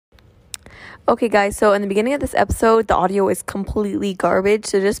Okay, guys, so in the beginning of this episode, the audio is completely garbage,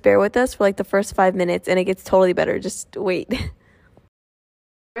 so just bear with us for like the first 5 minutes and it gets totally better. Just wait.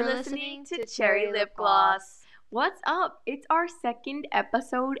 You're listening to Cherry Lip Gloss. What's up? It's our second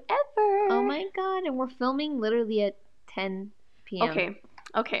episode ever. Oh my god, and we're filming literally at 10 p.m.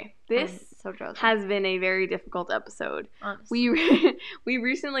 Okay. This so drunk. has been a very difficult episode. Honestly. We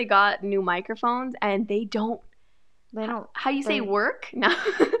recently got new microphones and they don't. How you say work? No.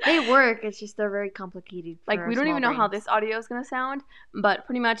 They work. It's just they're very complicated. Like we don't even know how this audio is gonna sound, but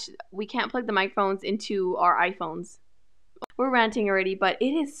pretty much we can't plug the microphones into our iPhones. We're ranting already, but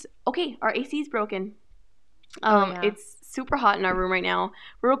it is okay. Our AC is broken. It's super hot in our room right now.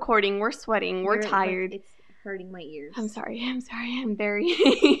 We're recording. We're sweating. We're tired. It's hurting my ears. I'm sorry. I'm very.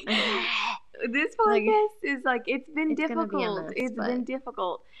 This podcast is like it's been difficult. It's been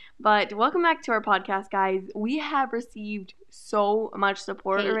difficult. But welcome back to our podcast, guys. We have received so much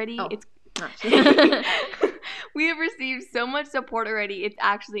support already. We have received so much support already. It's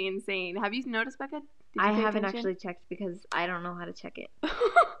actually insane. Have you noticed, Becca? I haven't actually checked because I don't know how to check it.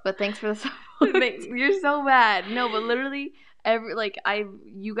 But thanks for the support. You're so bad. No, but literally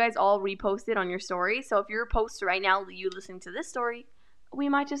you guys all reposted on your story. So if you're a post right now, you listening to this story, we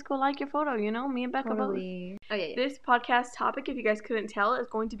might just go like your photo, you know? Me and Becca both. Okay. This podcast topic, if you guys couldn't tell, is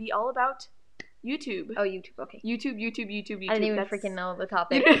going to be all about YouTube. Oh, YouTube. Okay. YouTube. I didn't even freaking know the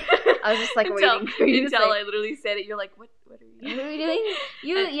topic. I was just like waiting for you to say. I literally said it. You're like, what are you? What are we doing?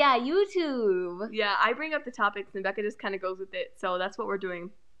 Yeah, YouTube. Yeah, I bring up the topics and Becca just kind of goes with it. So that's what we're doing.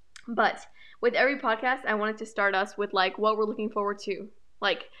 But with every podcast, I wanted to start us with like what we're looking forward to.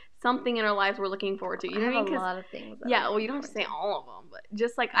 Like something in our lives we're looking forward to. You know what I mean? A lot of things. Yeah, well, you don't have to say all of them, but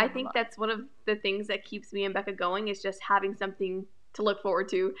just like I think that's one of the things that keeps me and Becca going is just having something to look forward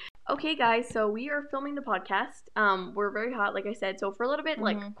to. Okay, guys, so we are filming the podcast. We're very hot, like I said. So for a little bit,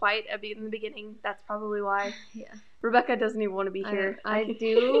 like quiet a bit in the beginning. That's probably why. Yeah. Rebecca doesn't even want to be here. I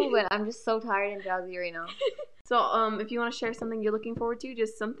do, but I'm just so tired and drowsy right now. So, if you want to share something you're looking forward to,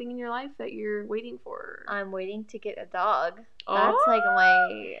 just something in your life that you're waiting for. I'm waiting to get a dog. That's like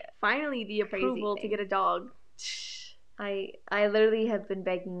my finally the approval to get a dog. I literally have been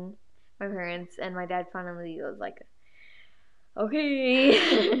begging my parents, and my dad finally was like,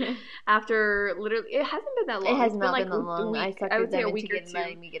 okay. After literally, it hasn't been that long. It has not been been that long. I would say a week or two.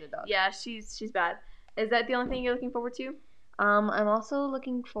 Letting me get a dog. Yeah, she's bad. Is that the only thing you're looking forward to? I'm also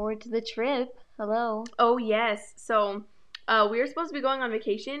looking forward to the trip. Hello. Oh yes. So, we are supposed to be going on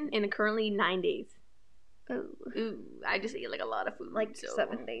vacation in currently 9 days. Ooh, I just ate like a lot of food. Like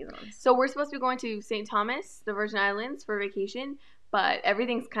 7 days on. So we're supposed to be going to St. Thomas, the Virgin Islands, for vacation. But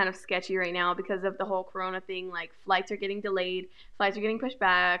everything's kind of sketchy right now because of the whole corona thing. Like, flights are getting delayed. Flights are getting pushed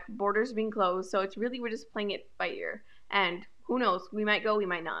back. Borders are being closed. So it's really, we're just playing it by ear. And who knows? We might go, we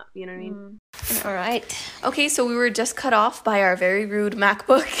might not. You know what I mean? All right. Okay, so we were just cut off by our very rude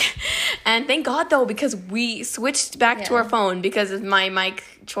MacBook. And thank God, though, because we switched back to our phone because of my mic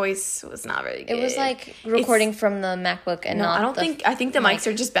choice was not very good. It was like recording from the MacBook and not I think the mics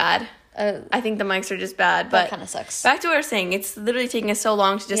are just bad. I think the mics are just bad, but that kind of sucks. Back to what I was saying, it's literally taking us so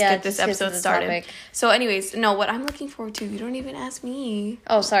long to just get this episode started. Topic. So anyways, no, what I'm looking forward to, you don't even ask me.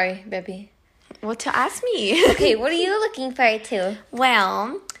 Oh, sorry, baby. What to ask me? Okay, what are you looking forward to?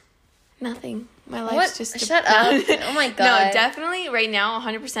 Well, nothing. My life's just... Shut up. Oh my God. No, definitely right now,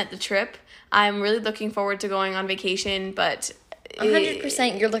 100% the trip. I'm really looking forward to going on vacation, but...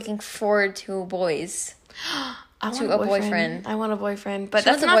 100% you're looking forward to boys. I want a boyfriend. But she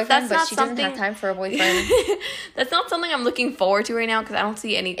doesn't have time for a boyfriend. That's not something I'm looking forward to right now because I don't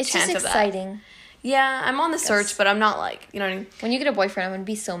see any chance of that. It's just exciting. Yeah, I'm on the search, but I'm not like, you know what I mean? When you get a boyfriend, I'm going to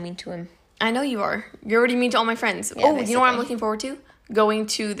be so mean to him. I know you are. You're already mean to all my friends. Yeah, you know what I'm looking forward to? Going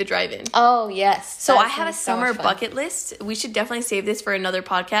to the drive-in. Oh, yes. So I have a summer bucket list. We should definitely save this for another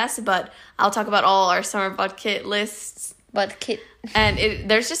podcast, but I'll talk about all our summer bucket lists. And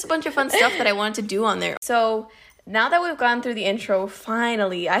there's just a bunch of fun stuff that I wanted to do on there. So... now that we've gone through the intro,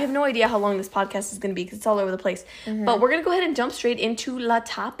 finally, I have no idea how long this podcast is going to be because it's all over the place. Mm-hmm. But we're going to go ahead and jump straight into La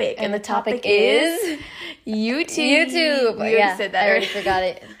Topic. And the topic is YouTube. You already said that. I already forgot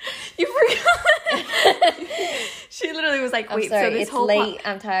it. You forgot? She literally was like, wait, sorry, so this it's whole... late.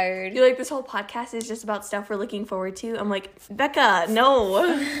 I'm tired. You're like, this whole podcast is just about stuff we're looking forward to? I'm like, Becca,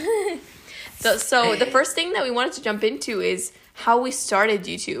 no. So the first thing that we wanted to jump into is how we started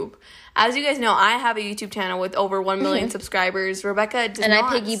YouTube. as you guys know, I have a YouTube channel with over 1 million subscribers. Rebecca does and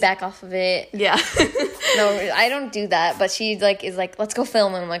not. I piggyback off of it. Yeah. No, I don't do that. But she like is like, let's go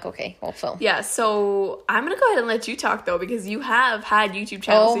film, and I'm like, okay, we'll film. Yeah. So I'm gonna go ahead and let you talk though, because you have had YouTube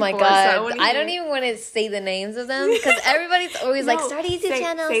channels. Oh my before, god, so I don't even want to say the names of them because everybody's always like, start a YouTube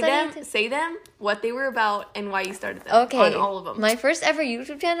channel. Say them, what they were about, and why you started them. Okay. On all of them. My first ever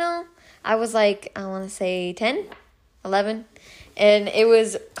YouTube channel, I was like, I want to say 10, 11. And it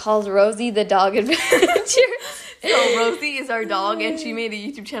was called Rosie the Dog Adventure. So Rosie is our dog, and she made a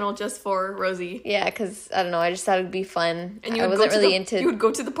YouTube channel just for Rosie. Yeah, because, I don't know, I just thought it would be fun. And I wasn't really into... You would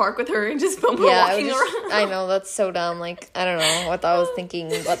go to the park with her and just film her yeah, walking around. I know, that's so dumb. Like, I don't know what I was thinking,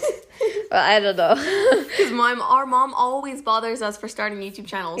 but I don't know. Because our mom always bothers us for starting YouTube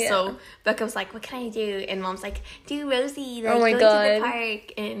channels. Yeah. So Becca was like, what can I do? And mom's like, do Rosie. Like, Oh my go God. to the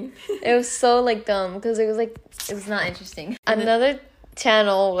park. And It was so, like, dumb because it was, like, it was not interesting. Another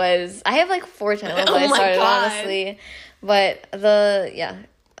channel was... I have, like, 4 channels Oh that I my started, God. honestly. But yeah.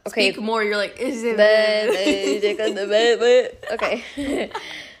 Okay. speak more. You're like, is it... Okay.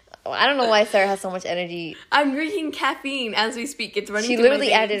 I don't know why Sarah has so much energy. I'm drinking caffeine as we speak. It's running She through my literally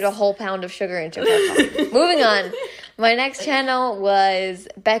veins. added a whole pound of sugar into her coffee. Moving on. My next channel was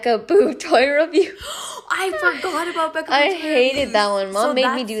Becca Boo Toy Review. I forgot about Becca Boo. I Toy hated Reviews. that one. Mom made me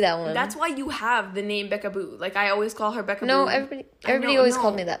that's- do that one. That's why you have the name Becca Boo. Like, I always call her Becca No, Boo. everybody always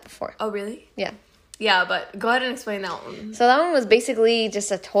called me that before. Oh, really? Yeah. Yeah, but go ahead and explain that one. So that one was basically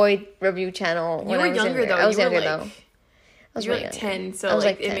just a toy review channel. You were younger, though. I was You were younger, like- though. I was You're really like younger. 10, so I was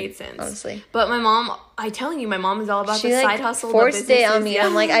like like it 10, made sense. honestly. But my mom, I'm telling you, my mom is all about She the like side hustle. forced the it on businesses. me. Yeah.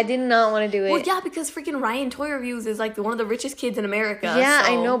 I'm like, I did not want to do it. Well, yeah, because freaking Ryan Toy Reviews is like one of the richest kids in America. Yeah,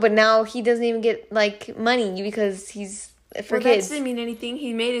 so. I know, but now he doesn't even get like money because he's for Well, that kids. doesn't mean anything.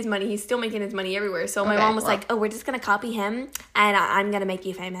 He made his money. He's still making his money everywhere. So my Okay, mom was well. like, "Oh, we're just gonna copy him, and I'm gonna make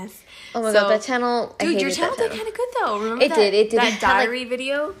you famous." Oh my So- god, that channel! I Dude, hated your channel that did kind of good though. Remember It that? did, it did. That It had, like- diary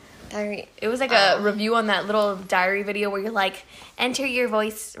video. Diary. It was like a review on that little diary video where you're like, enter your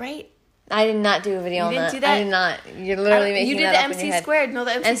voice, right? I did not do a video on didn't that. do that? I did not. You're literally making You did that the up in your MC head. squared. No,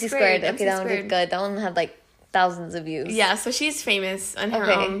 the MC squared. Okay, that one squared. did good. That one had like thousands of views. Yeah, so she's famous in her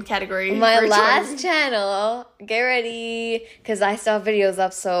Okay. own category. My for last sure. channel, get ready, because I still have videos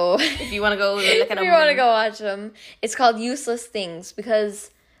up, so If you want to go look at if them. you want to go watch them, it's called Useless Things,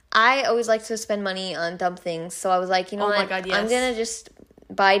 because I always like to spend money on dumb things, so I was like, you know Oh my what, God, I'm yes. gonna just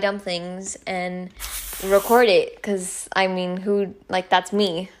buy dumb things and record it, because, I mean, who, like, that's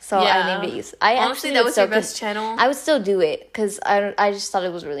me, so Yeah. I named it Useless. I Honestly, actually that would was your still best channel. I would still do it, because I just thought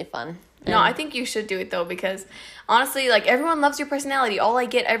it was really fun. No, I think you should do it though, because honestly, like, everyone loves your personality. All I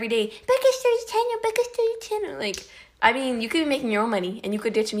get every day, Becca's started channel, Becca's started channel. Like, I mean, you could be making your own money, and you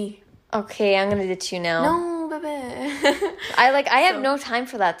could ditch me. Okay, I'm gonna ditch you now. No, baby. I have So- no time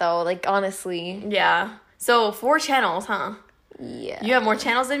for that, though, like, honestly. Yeah. So 4 channels, huh? Yeah. You have more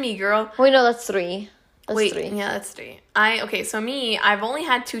channels than me, girl. Wait, no, that's 3. That's Wait, 3. yeah, that's 3. Okay, so me, I've only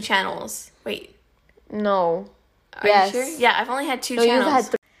had 2 channels. Wait, No. are Yes. you sure? Yeah, I've only had 2 No, channels. you've had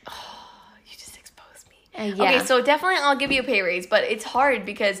 3. You just exposed me. Yeah. Okay, so definitely I'll give you a pay raise, but it's hard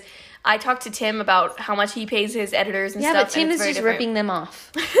because I talked to Tim about how much he pays his editors and Yeah, stuff. but Tim and is it's very just different. ripping them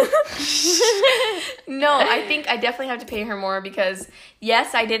off. No, I think I definitely have to pay her more because,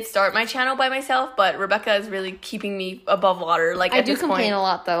 yes, I did start my channel by myself, but Rebecca is really keeping me above water. Like, I at do this complain point. a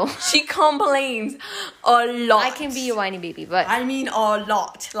lot, though. She complains a lot. I can be a whiny baby, but... I mean, a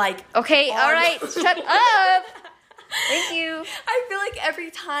lot. Like, Okay, a alright, lot. shut up! Thank you. I feel like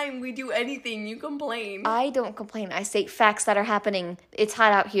every time we do anything, you complain. I don't complain. I state facts that are happening. It's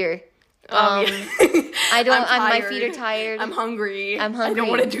hot out here. Yeah. I don't... my tired. feet are tired. I'm hungry. I'm I don't hungry.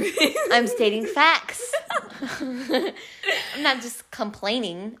 want to do this. I'm stating facts. I'm not just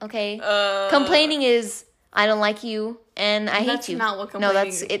complaining, okay? Complaining is I don't like you and I hate That's you. not what No,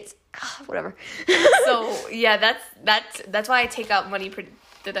 complaining it's whatever. So yeah, that's why I take out money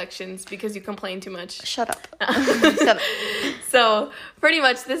deductions because you complain too much. Shut up. Shut up. So pretty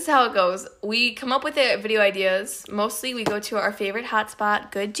much this is how it goes. We come up with the video ideas. Mostly we go to our favorite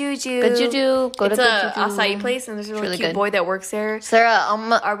hotspot, Good Juju. Good Juju. Go It's to Good a Juju. acai place, and there's a really really cute good. boy that works there. Sarah,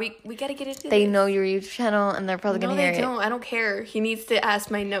 Are we gotta get into they this. know your YouTube channel and they're probably No, gonna hear they it. don't. I don't care. He needs to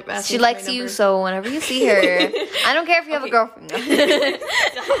ask my number. She likes you, so whenever you see her, I don't care if you have a girlfriend.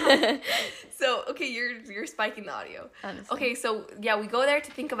 So okay, you're spiking the audio. Honestly. Okay, so yeah, we go there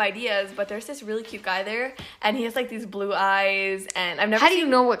to think of ideas, but there's this really cute guy there, and he has like these blue eyes, and I've never. How do you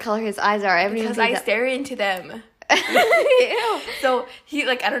know what color his eyes are? I haven't Because even I paid that. stare into them. Ew. So he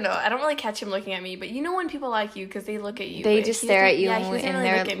like, I don't know. I don't really catch him looking at me, but you know when people like you because they look at you. They but just he stare doesn't- at you Yeah, he doesn't and really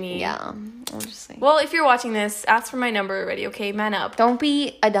they're look at me. Yeah, I'm just saying. Well, if you're watching this, ask for my number already. Okay, man up. Don't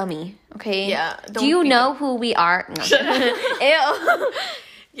be a dummy, okay? Yeah, Do don't you be know who we are? No. Ew.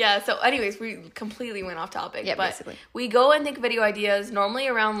 Yeah, so anyways, we completely went off topic. Yeah, but basically. we go and think of video ideas normally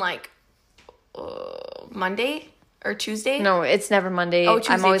around like Monday or Tuesday. No, it's never Monday. Oh,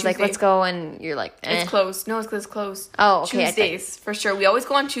 Tuesday, I'm always like, Tuesday. let's go, and you're like, eh. It's closed. No, it's because it's closed. Oh, okay, I Tuesdays, for sure. We always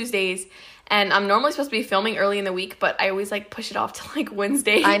go on Tuesdays. And I'm normally supposed to be filming early in the week, but I always like push it off to like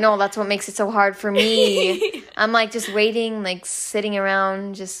Wednesday. I know, that's what makes it so hard for me. I'm like just waiting, like sitting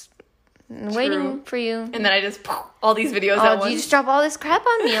around, just waiting for you. And then I just all these videos at once. You just drop all this crap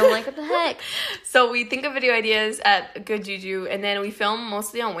on me. I'm like, what the heck? So we think of video ideas at Good Juju, and then we film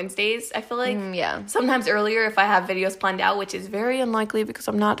mostly on Wednesdays, I feel like. Yeah. Sometimes earlier if I have videos planned out, which is very unlikely because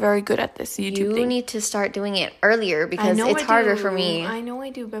I'm not very good at this YouTube You thing. need to start doing it earlier I because know it's I harder do. for me. I know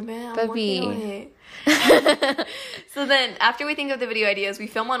I do, baby. I'm Baby. working on it. So then after we think of the video ideas, we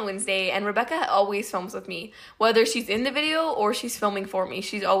film on Wednesday, and Rebecca always films with me, whether she's in the video or she's filming for me.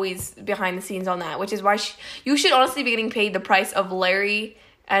 She's always behind the scenes on that, which is why you should honestly be getting paid the price of Larry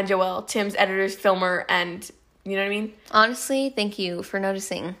and Joelle, Tim's editors, filmer, and you know what I mean. Honestly, thank you for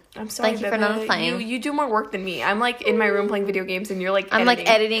noticing. I'm sorry, Thank you for Bebe. notifying. You do more work than me. I'm like in my room playing video games, and you're like I'm like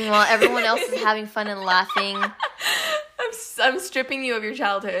editing. editing while everyone else is having fun and laughing. I'm stripping you of your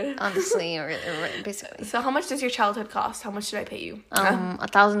childhood. Honestly, or basically. So how much does your childhood cost? How much did I pay you?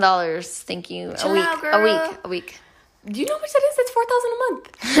 $1,000. Thank you. Chill A week. out, A week. girl. A week. Do you know how much that is? It's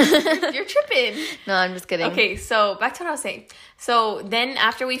 $4,000 a month. You're tripping. No, I'm just kidding. Okay, so back to what I was saying. So then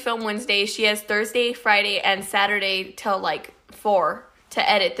after we film Wednesday, she has Thursday, Friday, and Saturday till like 4 to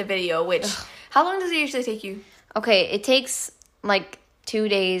edit the video, which, how long does it usually take you? Okay, it takes like 2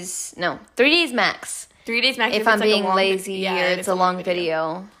 days. No, 3 days max. 3 days max If it's I'm like a being long lazy vid- or and it's a long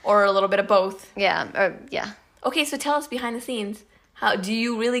video. Or a little bit of both. Yeah. Okay, so tell us behind the scenes. How do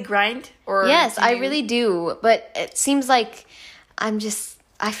you really grind? Or Yes, do I you- really do. But it seems like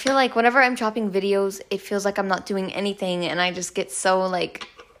I feel like whenever I'm chopping videos, it feels like I'm not doing anything. And I just get so like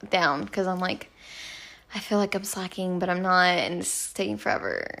down because I'm like, I feel like I'm slacking, but I'm not. And it's taking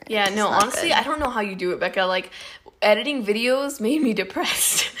forever. Yeah, It's no, not honestly, good. I don't know how you do it, Becca. Like, editing videos made me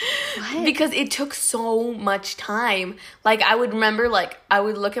depressed. What? Because it took so much time. Like, I would remember, like, I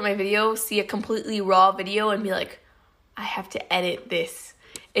would look at my video, see a completely raw video, and be like, I have to edit this.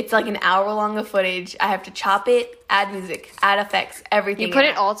 It's like an hour long of footage. I have to chop it, add music, add effects, everything. You put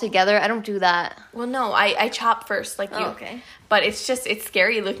in it all together. I don't do that. Well, no, I chop first, like you. Oh, okay. But it's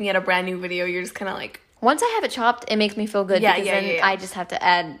scary looking at a brand new video. You're just kind of like, Once I have it chopped, it makes me feel good Yeah, because yeah, then yeah. I just have to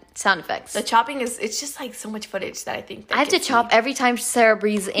add sound effects. the chopping it's just like so much footage that I think that I have to gets me. chop every time Sarah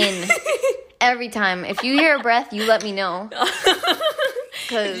breathes in. Every time. If you hear a breath, you let me know.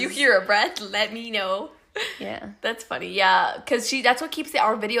 If you hear a breath, let me know. Yeah. That's funny, yeah, because that's what keeps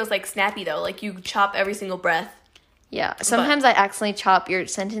our videos like snappy though. Like you chop every single breath. Yeah. Sometimes I accidentally chop your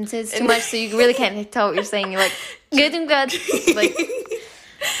sentences too much, so you really can't tell what you're saying. You're like, good and good. Like,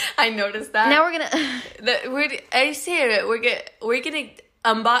 I noticed that. now we're gonna. I say it. We're getting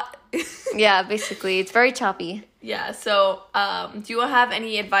Yeah, basically, it's very choppy. Yeah. So, do you have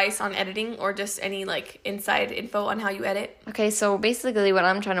any advice on editing or just any like inside info on how you edit? Okay, so basically, what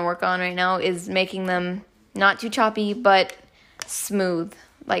I'm trying to work on right now is making them not too choppy, but smooth.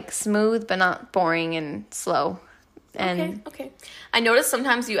 Like smooth, but not boring and slow. And Okay. I notice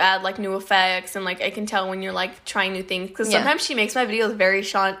sometimes you add like new effects and like I can tell when you're like trying new things because Yeah. sometimes she makes my videos very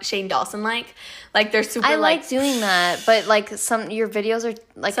Shane Dawson like they're super I like doing that, but like your videos are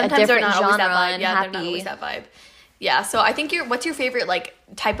like a sometimes they're different not always genre that vibe. and Yeah, happy. they're not always that vibe. Yeah, so I think what's your favorite like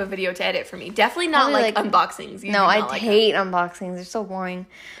type of video to edit for me? Definitely not Probably, like like- unboxings. You No, do I not like hate unboxings. They're so boring.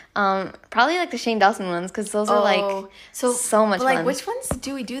 Probably like the Shane Dawson ones because those that. are Oh, like so much but, like fun. which ones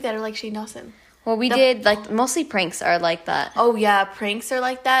do we do that are like Shane Dawson? Well, we did like mostly pranks are like that. Oh yeah, pranks are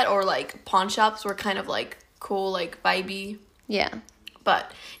like that, or like pawn shops were kind of like cool, like vibey. Yeah.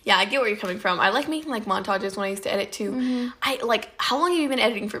 But yeah, I get where you're coming from. I like making like montages when I used to edit too. Mm-hmm. I like. How long have you been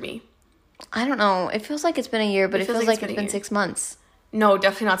editing for me? I don't know. It feels like it's been a year, but it feels like it's a been year. 6 months. No,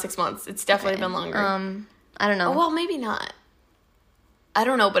 definitely not 6 months. It's definitely been longer. I don't know. Oh, well, maybe not. I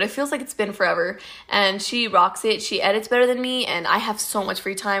don't know, but it feels like it's been forever. And she rocks it. She edits better than me, and I have so much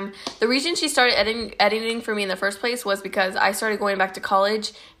free time. The reason she started editing for me in the first place was because I started going back to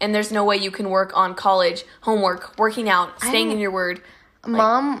college, and there's no way you can work on college, homework, working out, staying in your word.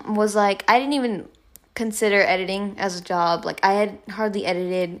 Mom was like, I didn't even consider editing as a job. Like, I had hardly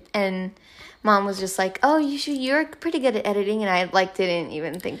edited, and Mom was just like, "Oh, you're pretty good at editing," and I like didn't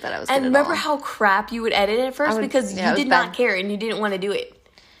even think that I was good And at remember all. how crap you would edit at first because yeah, it you was did not bad. care and you didn't want to do it.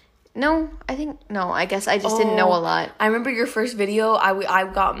 No, I guess I just didn't know a lot. I remember your first video. I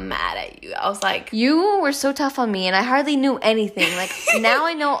got mad at you. I was like, You were so tough on me, and I hardly knew anything. Like, now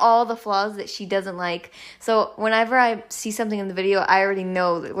I know all the flaws that she doesn't like. So whenever I see something in the video, I already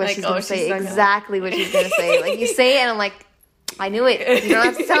know what Like, she's going to say, she's not gonna- exactly what she's going to say. Like, you say it, and I'm like, I knew it. You don't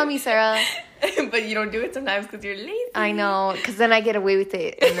have to tell me, Sarah. but you don't do it sometimes because you're lazy. I know, because then I get away with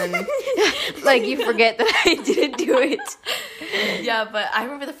it, and then, like, you forget that I didn't do it. Yeah, but I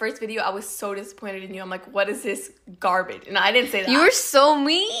remember the first video. I was so disappointed in you. I'm like, what is this garbage? And I didn't say that. You were so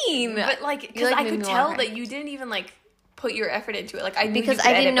mean. but like, You, because like, I made could me tell want that you didn't even like put your effort into it. Like I knew because you could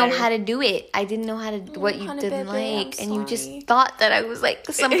I didn't edit know better. how to do it. I didn't know how to what you honey didn't baby, I'm like, and you just sorry. thought that I was like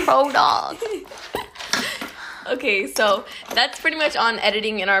some pro dog. Okay, so that's pretty much on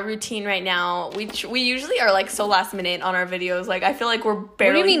editing in our routine right now. We usually are like so last minute on our videos. Like I feel like we're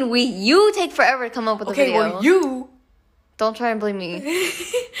barely. What do you mean we? You take forever to come up with a Okay, video. well you. Don't try and blame me.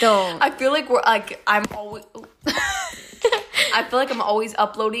 Don't. I feel like we're like I'm always. I feel like I'm always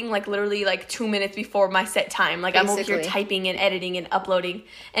uploading like literally like 2 minutes before my set time. Like I'm over here Basically. typing and editing and uploading.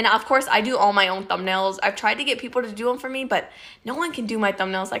 And of course I do all my own thumbnails. I've tried to get people to do them for me, but no one can do my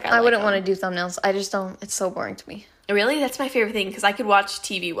thumbnails like I like wouldn't them. want to do thumbnails. I just don't. It's so boring to me. Really? That's my favorite thing because I could watch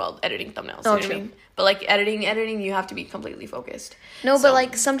TV while editing thumbnails. Oh, you know what I true. mean? But like editing, you have to be completely focused. No, So- but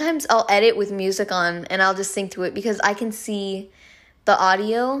like sometimes I'll edit with music on, and I'll just sync to it because I can see the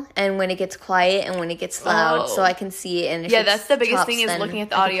audio and when it gets quiet and when it gets loud, so Oh. I can see it. And if Yeah, it's that's the biggest chops, thing is then looking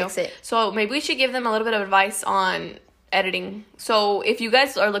at the I can audio. fix it. So maybe we should give them a little bit of advice on editing. So if you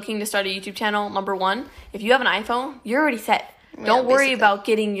guys are looking to start a YouTube channel, number one, if you have an iPhone, you're already set. Don't worry basically. about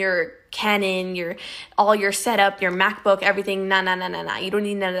getting your Canon, all your setup, your MacBook, everything. Nah. You don't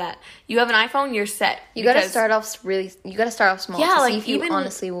need none of that. You have an iPhone, you're set. You gotta Because- start off You gotta start off small. Yeah, to like, see if you even-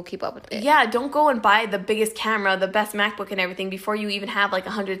 honestly will keep up with it. Yeah, don't go and buy the biggest camera, the best MacBook and everything before you even have like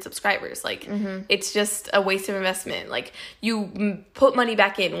 100 subscribers. Like, it's just a waste of investment. Like, you put money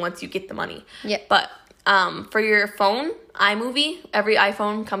back in once you get the money. Yeah. But for your phone, iMovie, every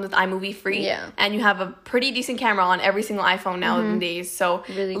iPhone comes with iMovie free. Yeah. And you have a pretty decent camera on every single iPhone nowadays. So,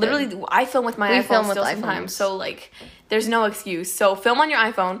 Really good. literally, I film with my We iPhone film with still iPhones. sometimes. So, like, there's no excuse. So, film on your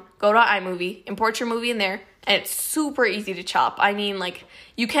iPhone, go to iMovie, import your movie in there, and it's super easy to chop. I mean, like,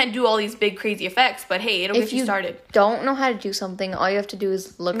 you can't do all these big crazy effects, but hey, it'll If get you you started. don't know how to do something, all you have to do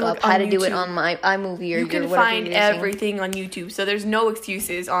is look Look up how on to do it YouTube. on my iMovie or You can whatever find you're using. everything on YouTube, so there's no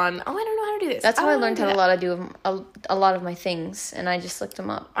excuses on, oh, I don't know how to do this. That's Oh, how I don't learned do how that. a lot of do a lot of my things, and I just looked them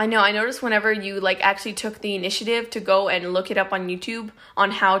up. I know. I noticed whenever you like actually took the initiative to go and look it up on YouTube on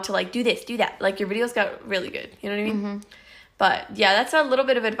how to like do this, do that. Like your videos got really good. You know what I mean? But yeah, that's a little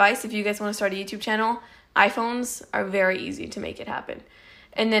bit of advice if you guys want to start a YouTube channel. iPhones are very easy to make it happen.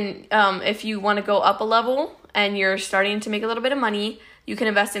 And then if you want to go up a level and you're starting to make a little bit of money, you can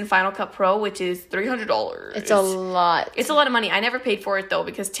invest in Final Cut Pro, which is $300. It's a lot. It's a lot of money. I never paid for it though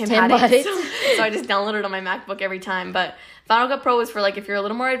because Tim Tim had bought it. it. So I just downloaded it on my MacBook every time. But Final Cut Pro is for like if you're a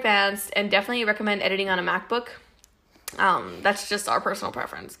little more advanced, and definitely recommend editing on a MacBook. That's just our personal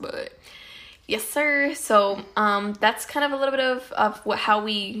preference, but yes, sir. So that's kind of a little bit of how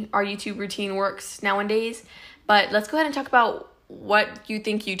our YouTube routine works nowadays. But let's go ahead and talk about what you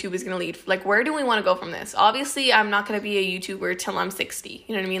think YouTube is going to lead. Like, where do we want to go from this? Obviously, I'm not going to be a YouTuber till I'm 60.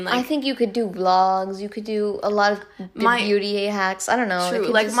 You know what I mean? Like, I think you could do vlogs. You could do a lot of beauty hacks. I don't know. It true. could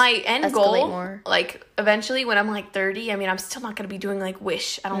Like, just my end escalate goal, more. like, eventually when I'm like 30, I mean, I'm still not going to be doing like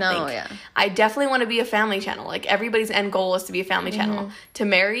Wish. I don't No, think. yeah. I definitely want to be a family channel. Like, everybody's end goal is to be a family channel. To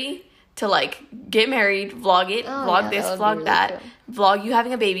marry, to like get married, vlog it, vlog yeah, this, that would be vlog really that, cool. vlog you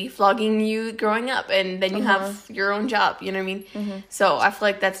having a baby, vlogging you growing up, and then you have your own job. You know what I mean? So I feel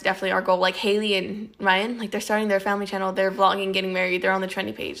like that's definitely our goal. Like Haley and Ryan, like they're starting their family channel. They're vlogging, getting married. They're on the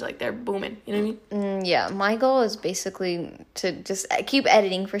trendy page. Like they're booming. You know what I mean? Yeah, my goal is basically to just keep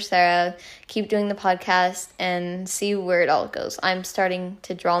editing for Sarah, keep doing the podcast, and see where it all goes. I'm starting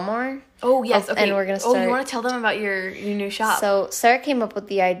to draw more. Oh yes, okay. And we're gonna Oh, start. you want to tell them about your new shop? So Sarah came up with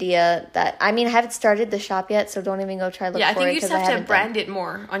the idea that I haven't started the shop yet, so don't even go try look yeah, I for it think you because just I have to haven't brand it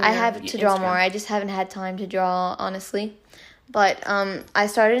more on your I have to draw Instagram. more. I just haven't had time to draw, honestly. But I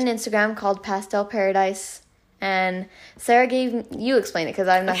started an Instagram called Pastel Paradise, And Sarah you explain it because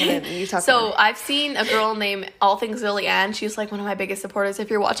I'm not going to, you talk So about it. I've seen a girl named All Things Lily Ann. She's like one of my biggest supporters. If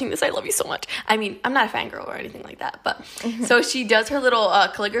you're watching this, I love you so much. I mean, I'm not a fangirl or anything like that, but so she does her little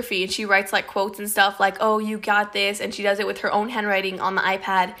calligraphy and she writes like quotes and stuff like, oh, you got this. And she does it with her own handwriting on the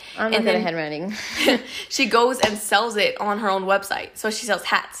iPad. I'm not good at handwriting. She goes and sells it on her own website. So she sells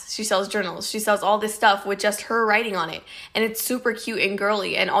hats, she sells journals, she sells all this stuff with just her writing on it. And it's super cute and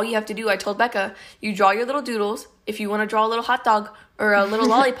girly. And all you have to do, I told Becca, you draw your little doodles. If you want to draw a little hot dog or a little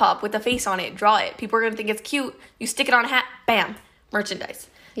lollipop with a face on it, draw it. People are going to think it's cute. You stick it on a hat, bam, merchandise.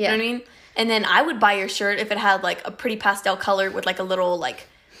 Yeah. You know what I mean? And then I would buy your shirt if it had like a pretty pastel color with like a little like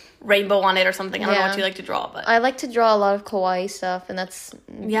rainbow on it or something. I don't know what you like to draw, but I like to draw a lot of kawaii stuff, and that's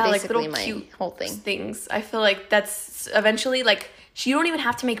like basically little my cute whole thing. things. I feel like that's eventually like you don't even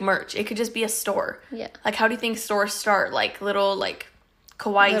have to make merch. It could just be a store. Yeah. Like how do you think stores start? Like little like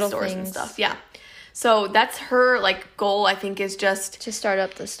kawaii Little stores and things. stuff. Yeah. So that's her like goal, I think, is just To start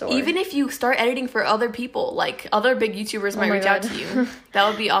up the store. even if you start editing for other people, like other big YouTubers might my reach out God. to you. That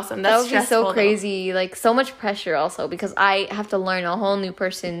would be awesome. that That's would be stressful, so though. crazy. Like, so much pressure also because I have to learn a whole new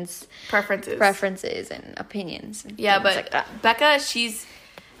person's preferences and opinions. And Yeah, things but like that. Becca,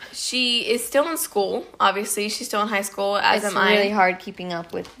 she is still in school. Obviously, she's still in high school, as It's am really I. hard keeping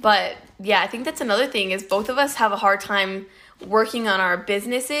up with. But yeah, I think that's another thing is both of us have a hard time working on our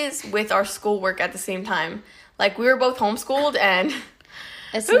businesses with our schoolwork at the same time. Like we were both homeschooled and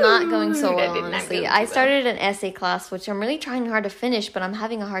It's not going so That well, did not honestly. go too I well. started an essay class, which I'm really trying hard to finish, but I'm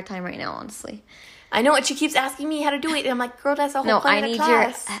having a hard time right now, honestly. I know, and she keeps asking me how to do it, and I'm like, girl, that's the whole No, point I of the need your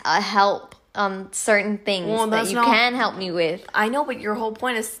class. help on certain things Well, that that's you not- can help me with. I know, but your whole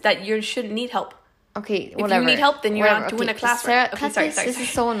point is that you shouldn't need help. Okay, you whatever. need help, then you're not Whatever. doing a class Sarah, right. Okay, cut sorry, this. sorry, This sorry.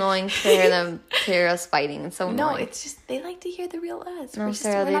 is so annoying to hear us fighting. It's so annoying. No, it's just they like to hear the real us. No, We're just-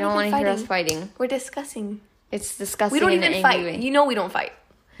 Sarah, we're they not don't even want to hear us fighting. fighting. We're discussing. It's disgusting. We don't in an even angry fight. way. You know we don't fight.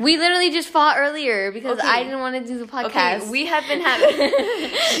 We literally just fought earlier because Okay. I didn't want to do the podcast. Okay, we have been having.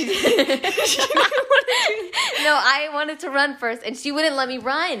 No, I wanted to run first, and she wouldn't let me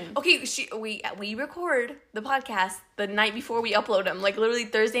run. Okay, we record the podcast the night before we upload them, like literally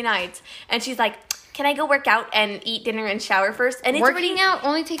Thursday nights, and she's like, "Can I go work out and eat dinner and shower first?" And it's Working already out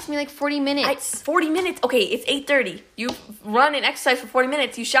only takes me like 40 minutes. 40 minutes. Okay, it's 8:30. You run and exercise for 40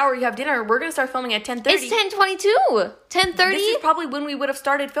 minutes. You shower. You have dinner. We're gonna start filming at 10:30. It's 10:22. 10:30. This is probably when we would have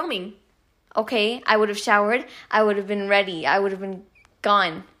started filming. Okay, I would have showered. I would have been ready. I would have been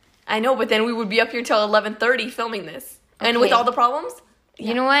gone. I know, but then we would be up here till 11:30 filming this, and with Okay. all the problems.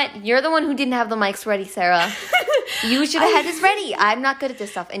 You know what? You're the one who didn't have the mics ready, Sarah. You should have had this ready. I'm not good at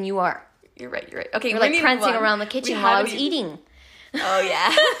this stuff, and you are. You're right. You're right. Okay, You're we like need to move prancing on. around the We kitchen while I haven't was e- eating. Oh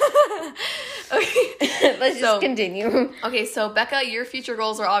yeah. Okay. Let's So- just continue. Okay, so Becca, your future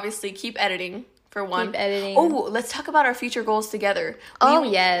goals are obviously keep editing for one. Keep editing. Oh, let's talk about our future goals together. Oh,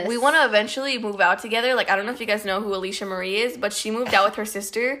 yes. We want to eventually move out together. Like, I don't know if you guys know who Alicia Marie is, but she moved out with her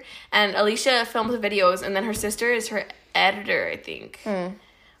sister, and Alicia films videos, and then her sister is her editor, I think,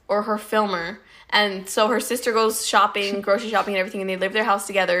 or her filmer. And so her sister goes shopping, grocery shopping, and everything, and they live their house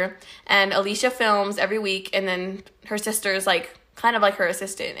together. And Alicia films every week, and then her sister is like kind of like her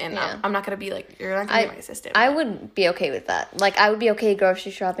assistant. And Yeah. I'm not gonna be like, you're not gonna be my assistant. I would be okay with that. Like, I would be okay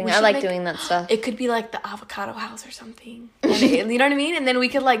grocery shopping. I should like make- doing that stuff. It could be like the avocado house or something. And you know what I mean? And then we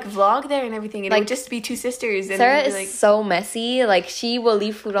could like vlog there and everything. And it Like, would just be two sisters. And Sarah it'd is be like, so messy. Like, she will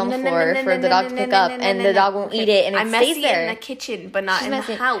leave food on the No, no, floor no, for no, the no, dog no, to no, pick no, up, no, no, and no, the no. dog won't eat Okay. it, and it I'm stays messy there. in the kitchen, but not She's in the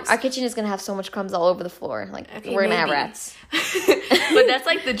messy. house. Our kitchen is gonna have so much crumbs all over the floor. Like, Okay, we're gonna have maybe. rats. But that's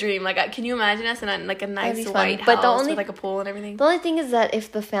like the dream. Like, can you imagine us in like a nice be fun. white But house the only- with like a pool and everything? The only thing is that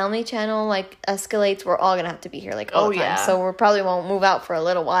if the family channel like escalates, we're all gonna have to be here like all Oh, the time. yeah. So we probably won't move out for a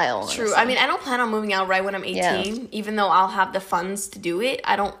little while. True. honestly. I mean, I don't plan on moving out right when I'm 18. Yeah. Even though I'll have the funds to do it,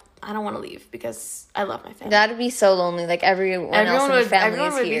 I don't want to leave because I love my family. That'd be so lonely. Like everyone else in the family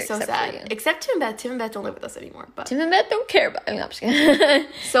is would here be so except sad. for you. Except Tim and Beth. Tim and Beth don't live with us anymore. But Tim and Beth don't care about. I'm just kidding.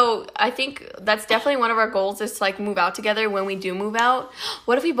 so I think that's definitely one of our goals is to like move out together when we do move out.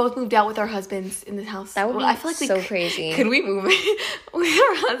 What if we both moved out with our husbands in the house? That would be I feel like so crazy. Could we move with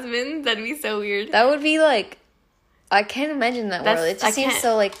our husbands? That'd be so weird. That would be like, I can't imagine that That's- world. It I just seems can't.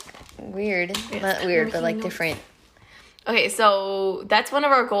 so like weird. Not weird, but like making notes. different. Okay, so that's one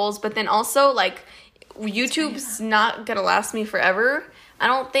of our goals, but then also like YouTube's not gonna last me forever. I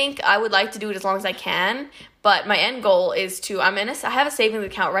don't think. I would like to do it as long as I can, but my end goal is to I have a savings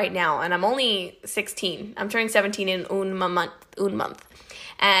account right now, and I'm only 16. I'm turning 17 in un month,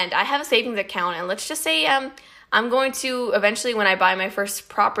 and I have a savings account, and let's just say I'm going to eventually when I buy my first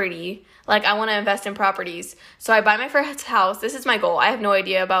property, Like, I want to invest in properties. So I buy my first house. This is my goal. I have no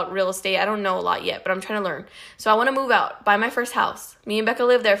idea about real estate. I don't know a lot yet, but I'm trying to learn. So I want to move out, buy my first house. Me and Becca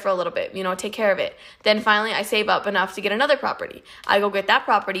live there for a little bit, take care of it. Then finally I save up enough to get another property. I go get that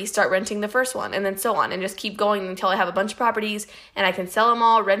property, start renting the first one, and then so on, and just keep going until I have a bunch of properties and I can sell them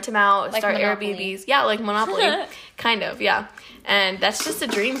all, rent them out, like start Monopoly. Airbnbs. Yeah, like Monopoly. Kind of, yeah. And that's just a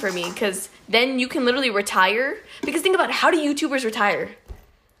dream for me, because then you can literally retire. Because think about it, how do YouTubers retire?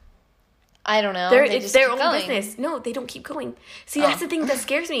 I don't know. It's their own business. No, they don't keep going. See, that's the thing that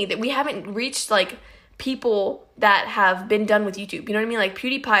scares me, that we haven't reached, like, people that have been done with YouTube. You know what I mean? Like,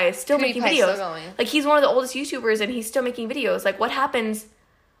 PewDiePie is still making videos. Still going. Like, he's one of the oldest YouTubers, and he's still making videos. Like, what happens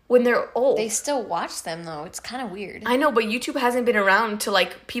when they're old? They still watch them, though. It's kind of weird. I know, but YouTube hasn't been around to,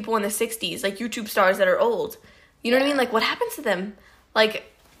 like, people in the 60s. Like, YouTube stars that are old. You know what I mean? Like, what happens to them? Like,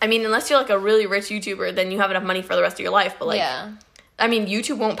 I mean, unless you're, like, a really rich YouTuber, then you have enough money for the rest of your life. But, like... Yeah. I mean,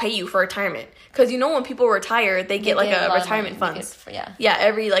 YouTube won't pay you for retirement. Because, when people retire, they get, like, a retirement funds. Yeah,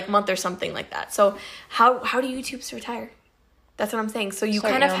 every, like, month or something like that. So, how do YouTubers retire? That's what I'm saying. So, you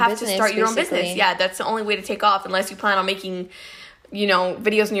kind of have to start your own business. Yeah, that's the only way to take off, unless you plan on making...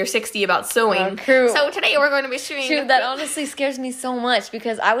 videos when you're 60 about sewing. So today we're going to be sewing. True, that honestly scares me so much,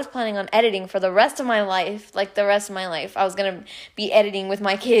 because I was planning on editing for the rest of my life. Like, the rest of my life, I was going to be editing with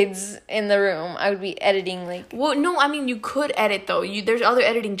my kids in the room. I would be editing, like... Well, no, I mean, you could edit, though. There's other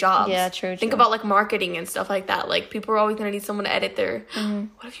editing jobs. Yeah, true. Think about, like, marketing and stuff like that. Like, people are always going to need someone to edit their...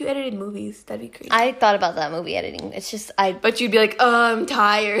 What if you edited movies? That'd be crazy. I thought about that, movie editing. It's just, But you'd be like, I'm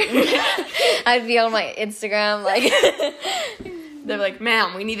tired. I'd be on my Instagram, like... They're like,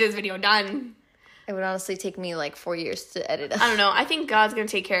 ma'am, we need this video done. It would honestly take me, like, 4 years to edit it. I don't know. I think God's going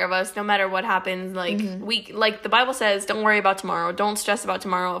to take care of us no matter what happens. Like, the Bible says, don't worry about tomorrow. Don't stress about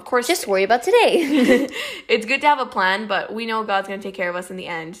tomorrow. Of course. Just worry about today. It's good to have a plan, but we know God's going to take care of us in the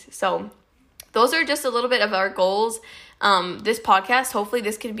end. So, those are just a little bit of our goals. This podcast, hopefully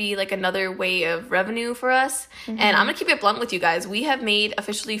this could be, like, another way of revenue for us. And I'm going to keep it blunt with you guys. We have made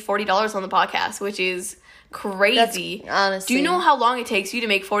officially $40 on the podcast, which is... crazy. That's, honestly. Do you know how long it takes you to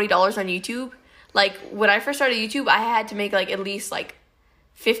make $40 on YouTube? Like, when I first started YouTube, I had to make, like, at least, like,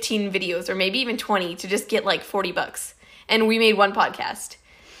 15 videos or maybe even 20 to just get, like, $40. And we made one podcast.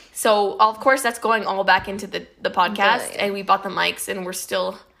 So, of course, that's going all back into the podcast. And we bought the mics, and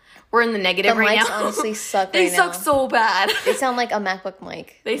we're in the negative right now. The mics honestly suck They right now. suck so bad. They sound like a MacBook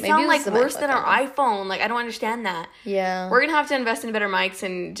mic. They sound like worse than our iPhone. Like, I don't understand that. Yeah. We're going to have to invest in better mics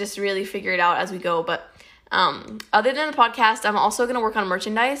and just really figure it out as we go. But other than the podcast, I'm also going to work on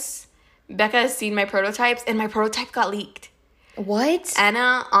merchandise. Becca has seen my prototypes, and my prototype got leaked. What?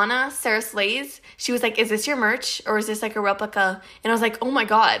 Anna, Sarah Slays, she was like, is this your merch? Or is this like a replica? And I was like, oh my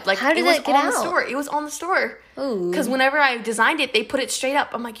God. Like, how did that get out? The store. It was on the store. Ooh. Because whenever I designed it, they put it straight up.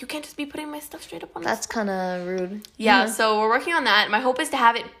 I'm like, you can't just be putting my stuff straight up on That's kind of rude. Yeah, so we're working on that. My hope is to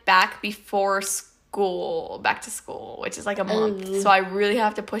have it back before back to school, which is like a month. Ooh. So I really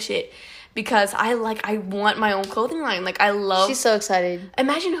have to push it. Because I want my own clothing line. Like, I love... She's so excited.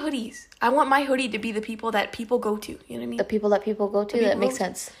 Imagine hoodies. I want my hoodie to be the people that people go to. You know what I mean? The people that people go to? That makes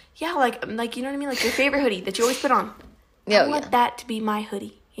sense. Yeah, like you know what I mean? Like, your favorite hoodie that you always put on. I want that to be my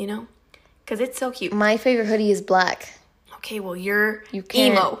hoodie, Because it's so cute. My favorite hoodie is black. Okay, well, you're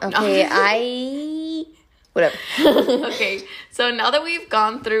can't. emo. Okay, whatever. Okay, so now that we've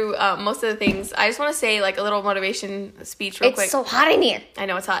gone through most of the things, I just want to say, like, a little motivation speech real quick. It's so hot in here. I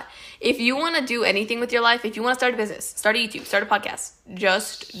know, it's hot. If you want to do anything with your life, if you want to start a business, start a YouTube, start a podcast,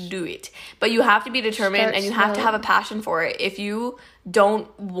 just do it. But you have to be determined and you have to have a passion for it. If you don't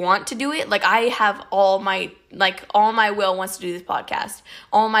want to do it, like, I have all my will wants to do this podcast.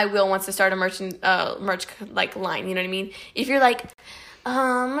 All my will wants to start a merch like line, you know what I mean? If you're like,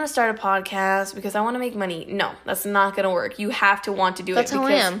 I'm going to start a podcast because I want to make money. No, that's not going to work. You have to want to do that's it. That's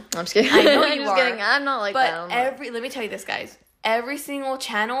how I am. I'm just kidding. I know I'm you just are. kidding. I'm not like that. But let me tell you this, guys. Every single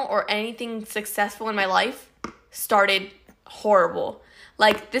channel or anything successful in my life started horrible.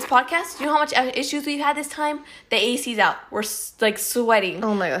 Like, this podcast, you know how much issues we've had this time? The AC's out. We're, like, sweating.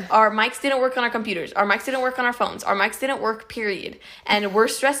 Oh, my God. Our mics didn't work on our computers. Our mics didn't work on our phones. Our mics didn't work, period. And we're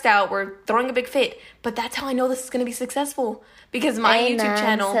stressed out. We're throwing a big fit. But that's how I know this is going to be successful. Because my YouTube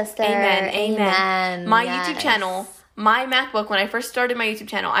channel... Sister. Amen. My YouTube channel... My MacBook, when I first started my YouTube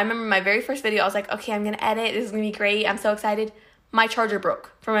channel, I remember my very first video, I was like, okay, I'm going to edit. This is going to be great. I'm so excited. My charger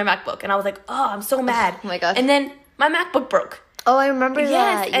broke for my MacBook. And I was like, oh, I'm so mad. Oh, my gosh. And then my MacBook broke. Oh, I remember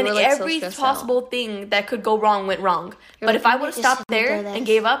that. You and were, like, so every stressed possible out. thing that could go wrong went wrong. You're But like, if I "Maybe would have just stopped let me there do and this."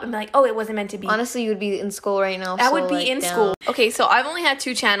 gave up and be like, oh, it wasn't meant to be. Honestly, you would be in school right now. I so, would be like, in down. school. Okay, so I've only had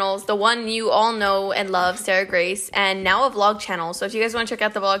 2 channels. The one you all know and love, Sarah Grace, and now a vlog channel. So if you guys want to check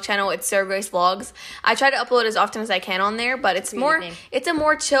out the vlog channel, it's Sarah Grace Vlogs. I try to upload as often as I can on there, but it's Pretty more, good name. it's a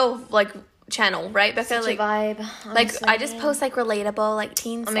more chill, like, channel, right, Becca? Such Like, a vibe. like honestly. I just post, like, relatable, like,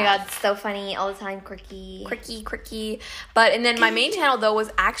 teen Oh stuff. my god, so funny all the time, quirky. Quirky. But, and then my main channel, though,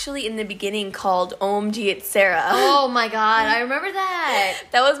 was actually in the beginning called OMG It's Sarah. Oh my god, I remember that.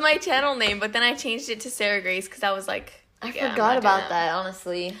 That was my channel name, but then I changed it to Sarah Grace because I was like, I yeah, I'm forgot not doing about that,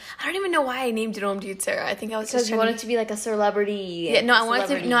 honestly. I don't even know why I named it OMG It's Sarah. I think I was Because just you trying wanted to be like a celebrity. Yeah, no, I wanted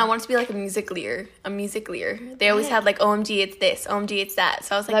to be like a Musical.ly. They always had like OMG It's this, OMG It's that.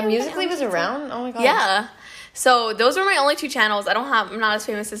 So I was like, That yeah, Musical.ly was OMG It's that. around? Oh my god. Yeah. So those were my only 2 channels. I'm not as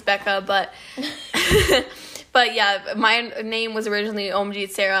famous as Becca, but but yeah, my name was originally OMG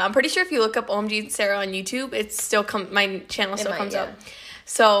It's Sarah. I'm pretty sure if you look up OMG It's Sarah on YouTube, my channel still comes up.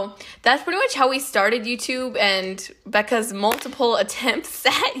 So that's pretty much how we started YouTube and Becca's multiple attempts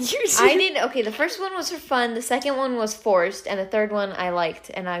at YouTube. Okay, the first one was for fun, the second one was forced, and the third one I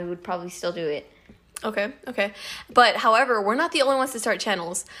liked, and I would probably still do it. Okay. But however, we're not the only ones to start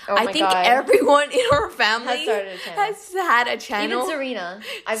channels. Oh I my think God. everyone in our family Has started a channel. has had a channel. Even Serena.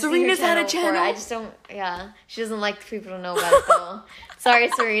 Serena's had a before. channel? I just don't, she doesn't like people to know about it though.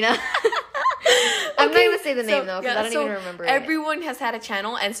 Sorry, Serena. I'm not going to say the name though, because I don't even remember it. Everyone has had a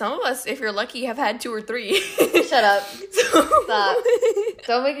channel, and some of us, if you're lucky, have had 2 or 3. Shut up. So- Stop.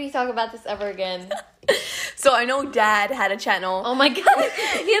 Don't make me talk about this ever again. So I know Dad had a channel. Oh my god.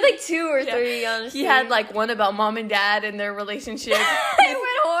 He had like 2 or 3, honestly. He had like one about mom and dad and their relationship. It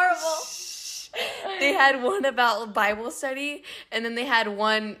went horrible. They had one about Bible study, and then they had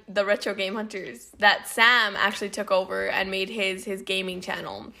one, the Retro Game Hunters, that Sam actually took over and made his gaming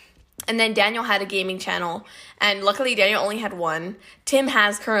channel. And then Daniel had a gaming channel, and luckily Daniel only had 1. Tim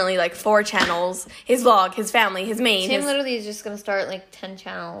has currently like 4 channels. His vlog, his family, his main. Tim literally is just going to start like 10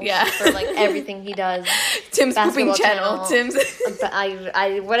 channels. Yeah. For like everything he does. Tim's pooping Basketball channel. Tim's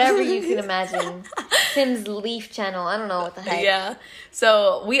whatever you can imagine. Tim's leaf channel. I don't know what the heck. Yeah.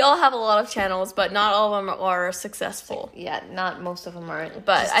 So we all have a lot of channels, but not all of them are successful. Yeah, not most of them are.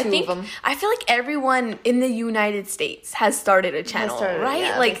 But just I 2 think of them. I feel like everyone in the United States has started a channel, right?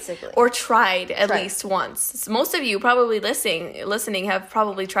 yeah, like basically. or tried at least once. So most of you probably listening have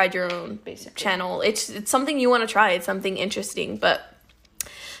probably tried your own channel. It's something you want to try. It's something interesting, but.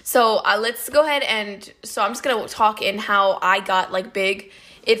 So let's go ahead and I'm just gonna talk in how I got like big.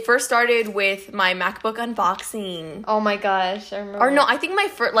 It first started with my MacBook unboxing. Oh my gosh, I remember. Or no, I think my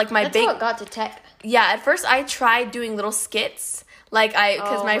first That's how it got to tech. Yeah, at first I tried doing little skits.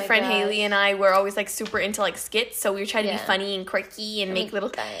 Because my friend gosh. Haley and I were always like super into like skits, so we were trying to be funny and quirky and make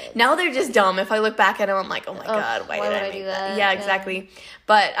little. Now they're just dumb. If I look back at them, I'm like, oh my god, why did I make do that? that? Yeah, exactly.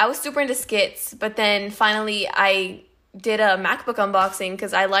 But I was super into skits. But then finally, I did a MacBook unboxing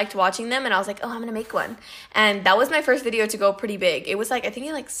because I liked watching them, and I was like, oh, I'm gonna make one. And that was my first video to go pretty big. It was like I think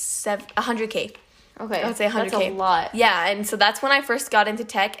 100K. Okay, I would say 100K. That's a lot. Yeah, and so that's when I first got into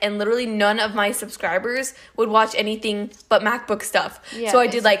tech, and literally none of my subscribers would watch anything but MacBook stuff. Yeah, so I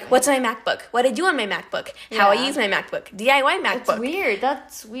did like, what's my MacBook? What I do on my MacBook? How I use my MacBook? DIY MacBook.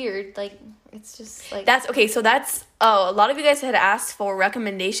 That's weird. Like, it's just like... That's, okay, so that's, a lot of you guys had asked for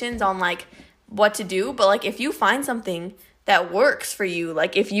recommendations on like what to do, but like if you find something that works for you,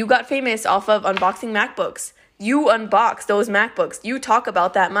 like if you got famous off of unboxing MacBooks, you unbox those MacBooks. You talk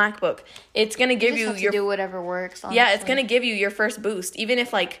about that MacBook. It's gonna give you your do whatever works. Honestly. Yeah, it's gonna give you your first boost. Even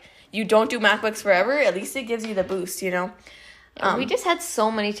if like you don't do MacBooks forever, at least it gives you the boost. You know. We just had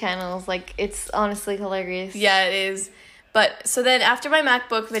so many channels. Like it's honestly hilarious. Yeah, it is. But so then after my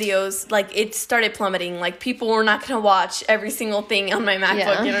MacBook videos, like it started plummeting. Like people were not gonna watch every single thing on my MacBook.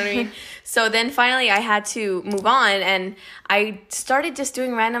 Yeah. You know what I mean? So then finally I had to move on, and I started just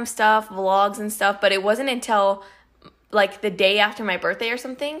doing random stuff, vlogs and stuff. But it wasn't until like the day after my birthday or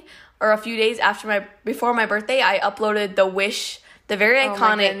something, or a few days before my birthday, I uploaded the Wish, the very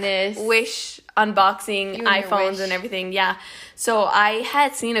iconic Wish unboxing iPhones and everything. Yeah. So I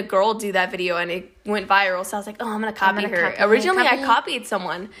had seen a girl do that video and it went viral. So I was like, oh, I'm going to copy her. Originally, I copied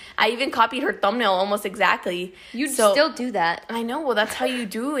someone. I even copied her thumbnail almost exactly. You'd still do that. I know. Well, that's how you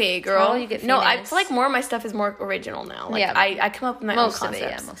do it, girl. You get no, I feel like more of my stuff is more original now. Like I come up with my own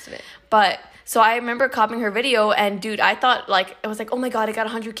concepts. Most of it. But so I remember copying her video, and dude, I thought, like, I was like, oh my god, I got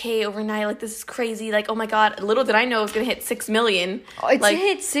 100K overnight. Like, this is crazy. Like, oh my god. Little did I know it was gonna hit 6 million. Oh, it's like,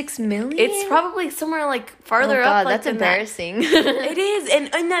 hit 6 million? It's probably somewhere, like, farther oh god, up. Like, that's embarrassing. It is.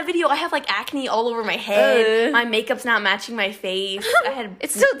 And in that video, I have, like, acne all over my head. My makeup's not matching my face. I had...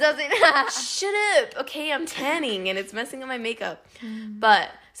 It still doesn't. Shut up. Okay, I'm tanning, and it's messing up my makeup. But...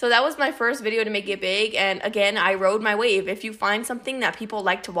 So that was my first video to make it big, and again, I rode my wave. If you find something that people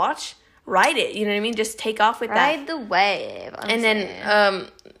like to watch, ride it. You know what I mean? Just take off with that. Ride the wave. And then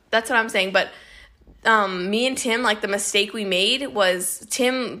that's what I'm saying. But me and Tim, like, the mistake we made was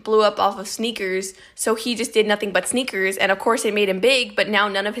Tim blew up off of sneakers, so he just did nothing but sneakers, and of course it made him big, but now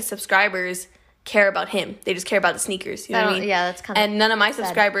none of his subscribers care about him. They just care about the sneakers. You know what I mean? Yeah, that's kind of And none of my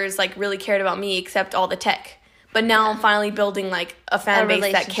subscribers, like, really cared about me except all the tech. But now I'm finally building, like, a fan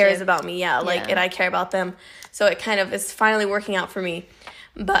base that cares about me. Yeah, like, and I care about them. So it kind of is finally working out for me.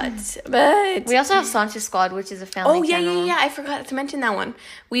 But we also have Sanchez Squad, which is a family channel. Yeah. I forgot to mention that one.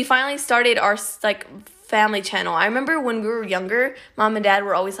 We finally started our, like, family channel. I remember when we were younger, Mom and Dad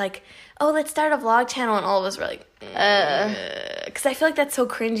were always like, oh, let's start a vlog channel. And all of us were like, because I feel like that's so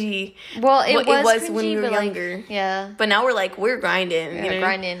cringy. Well, it was cringy, when we were younger. Like, yeah. But now we're like, we're grinding. Yeah,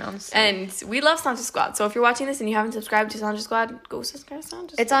 grinding, honestly. And we love Sanchez Squad. So if you're watching this and you haven't subscribed to Sanchez Squad, go subscribe to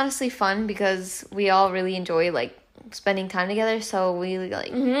Sanchez Squad. It's honestly fun because we all really enjoy, like, spending time together. So we,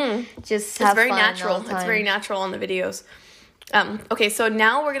 like, just have fun. It's very natural. All the time. It's very natural on the videos. Okay, so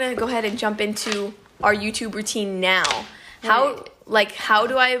now we're going to go ahead and jump into our YouTube routine now. What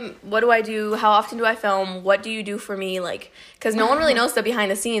do I do? How often do I film? What do you do for me? Like, because no one really knows the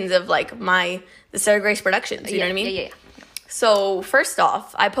behind the scenes of, like, the Sarah Grace Productions. You know what I mean? Yeah. So, first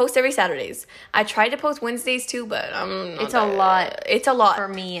off, I post every Saturdays. I tried to post Wednesdays too, but it's a lot. It's a lot. For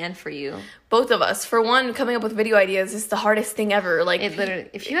me and for you. Both of us. For one, coming up with video ideas is the hardest thing ever. Like, it literally,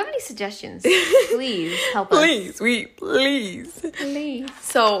 if you have any suggestions, please help us. Please.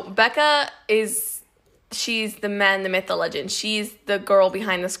 So, Becca she's the man, the myth, the legend. She's the girl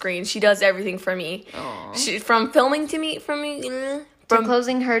behind the screen. She does everything for me. From filming to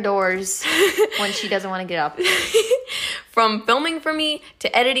closing her doors when she doesn't want to get up. From filming for me,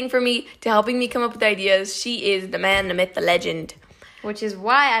 to editing for me, to helping me come up with ideas, she is the man, the myth, the legend. Which is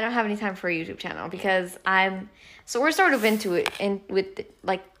why I don't have any time for a YouTube channel, because we're sort of into it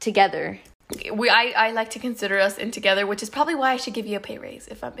together. I like to consider us in together, which is probably why I should give you a pay raise,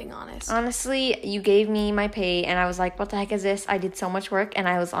 if I'm being honest. Honestly, you gave me my pay, and I was like, what the heck is this? I did so much work, and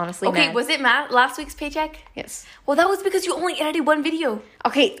I was honestly mad. Was it last week's paycheck? Yes. Well, that was because you only edited one video.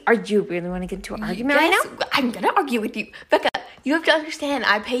 Okay, are you really want to get into an argument right now? I'm going to argue with you. Becca, you have to understand,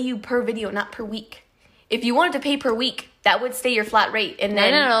 I pay you per video, not per week. If you wanted to pay per week, that would stay your flat rate. And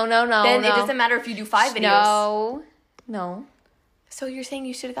then, No. Then it doesn't matter if you do 5 videos. No. So you're saying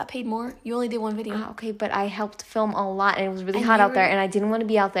you should have got paid more? You only did one video. Okay, but I helped film a lot, and it was really hot out there, and I didn't want to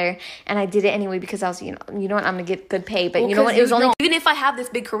be out there, and I did it anyway because I was, you know what, I'm gonna get good pay. But you know what? It was only even if I have this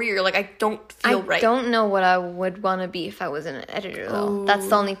big career, like, I don't feel right. I don't know what I would want to be if I was an editor, though. Ooh. That's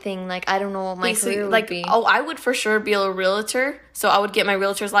the only thing. Like, I don't know what my career would be. Oh, I would for sure be a realtor. So I would get my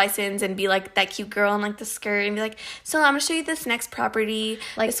realtor's license and be like that cute girl in, like, the skirt and be like, so I'm gonna show you this next property.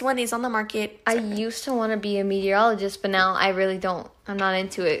 Like, this one is on the market. I used to want to be a meteorologist, but now I really don't. I'm not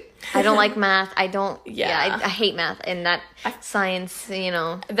into it. I don't like math. I don't. I hate math and that science,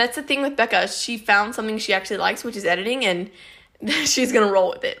 That's the thing with Becca. She found something she actually likes, which is editing, and she's going to roll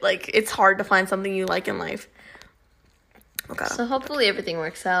with it. Like, it's hard to find something you like in life. Okay. So hopefully everything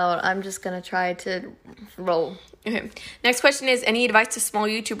works out. I'm just going to try to roll. Okay. Next question is, any advice to small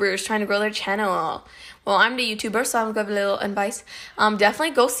YouTubers trying to grow their channel? Well, I'm the YouTuber, so I'm going to give a little advice.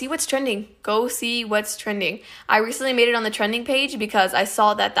 Definitely go see what's trending. Go see what's trending. I recently made it on the trending page because I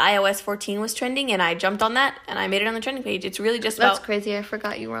saw that the iOS 14 was trending, and I jumped on that, and I made it on the trending page. It's really just about... That's crazy. I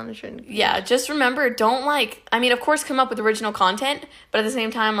forgot you were on the trending page. Yeah, just remember, don't, of course, come up with original content, but at the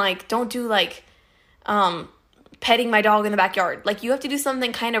same time, don't do, petting my dog in the backyard. Like, you have to do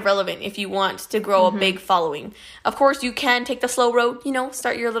something kind of relevant if you want to grow a big following. Of course, you can take the slow road,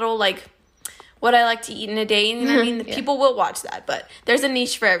 start your little, what I like to eat in a day. You know what I mean? People will watch that, but there's a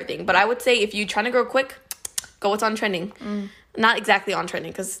niche for everything. But I would say if you're trying to grow quick, go what's on trending. Not exactly on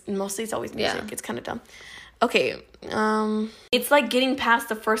trending, because mostly it's always music. Yeah. It's kind of dumb. Okay. It's like getting past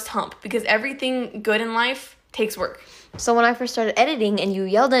the first hump, because everything good in life takes work. So when I first started editing and you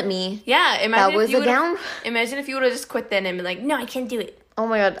yelled at me, imagine that was a down. Imagine if you would have just quit then and been like, no, I can't do it. Oh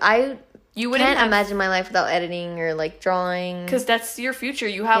my god, I You wouldn't Can't imagine my life without editing or like drawing. because that's your future.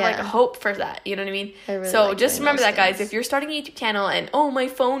 You have like a Yeah. hope for that. You know what I mean? I really So like just doing remember those that, guys. things. If you're starting a YouTube channel and my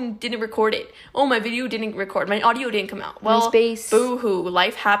phone didn't record it, my video didn't record, my audio didn't come out. Well, space. boo hoo,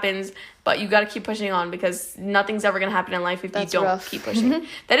 life happens. But you got to keep pushing on because nothing's ever gonna happen in life if That's you don't rough. keep pushing.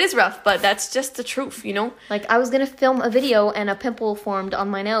 That is rough, but that's just the truth, you know. Like, I was gonna film a video and a pimple formed on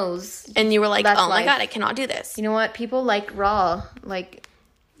my nose. And you were like, That's "Oh my life. god, I cannot do this." You know what? People like raw. Like,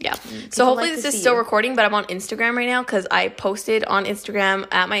 Yeah. So people hopefully like this to is see still you. recording, but I'm on Instagram right now because I posted on Instagram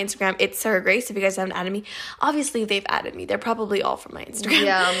at my Instagram. It's Sarah Grace. If you guys haven't added me, obviously they've added me. They're probably all from my Instagram.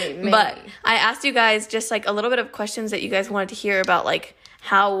 Yeah, maybe. But I asked you guys just like a little bit of questions that you guys wanted to hear about, like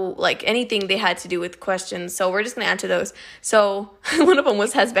how like anything they had to do with questions. So we're just gonna answer those. So one of them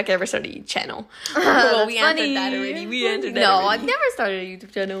was, has Becca ever started a YouTube channel? Well, we answered that already. We answered that. No, already. I've never started a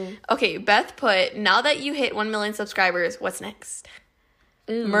YouTube channel. Okay, Beth put, now that you hit 1 million subscribers, what's next?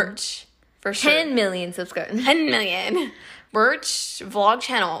 Ooh. Merch. For sure. 10 million subscribers. 10 million. Merch, vlog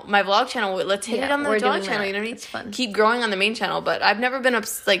channel. My vlog channel. Let's hit it Yeah, on the we're vlog doing channel. that. You know what I mean? It's fun. Keep growing on the main channel. But I've never been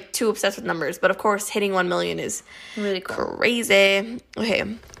too obsessed with numbers. But of course, hitting 1 million is Really cool. crazy.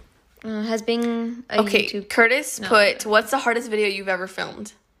 Okay. Has been a Okay. YouTube. Curtis put, what's the hardest video you've ever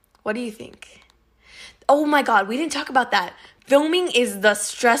filmed? What do you think? Oh my god, we didn't talk about that. Filming is the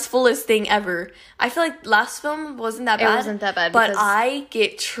stressfulest thing ever. I feel like last film wasn't that bad. It wasn't that bad But because- I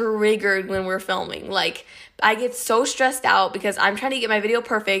get triggered when we're filming. Like, I get so stressed out because I'm trying to get my video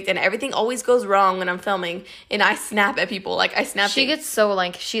perfect and everything always goes wrong when I'm filming. And I snap at people. Like, I snap She at gets so,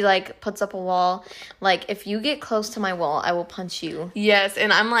 like, she, like, puts up a wall. Like, if you get close to my wall, I will punch you. Yes,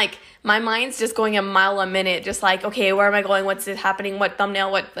 and I'm like, my mind's just going a mile a minute. Just like, okay, where am I going? What's it happening? What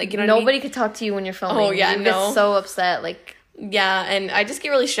thumbnail? What, like, you know what I mean? Nobody could talk to you when you're filming. Oh, yeah, you no. get so upset. Like, Yeah, and I just get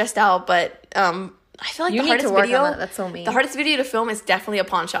really stressed out, but I feel like You the need hardest to work on video, that. That's so mean. The hardest video to film is definitely a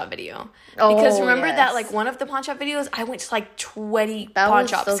pawn shop video. Oh, Because remember yes. that, like, one of the pawn shop videos, I went to like 20 That pawn was-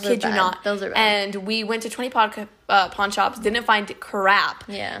 shops, those are kid you bad. not. Those are bad. And we went to 20 pawn shops, didn't find crap.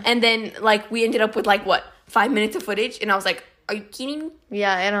 Yeah. And then, like, we ended up with, like, what, 5 minutes of footage? And I was like, are you kidding me?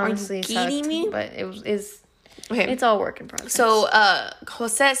 yeah, it honestly kidding sucked. me? But it's Okay. it's all work in progress. So,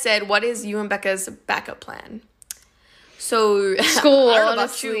 Jose said, what is you and Becca's backup plan? So, School, I don't know about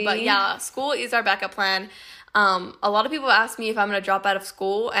honestly. you, but yeah, school is our backup plan. A lot of people ask me if I'm going to drop out of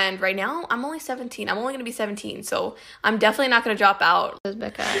school, and right now, I'm only 17. I'm only going to be 17, so I'm definitely not going to drop out. Does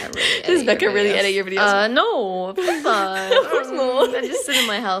Becca really Does Becca really edit your videos? No, of course not. Of course not. I just sit in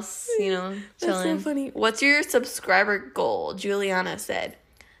my house, you know, That's so chilling. funny. What's your subscriber goal? Juliana said.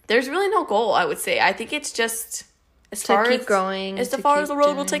 There's really no goal, I would say. I think it's just as To far keep as growing, as to far as keep the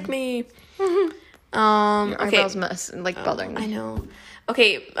road will doing- take me. Your Okay. eyebrows mess like bothering me. I know.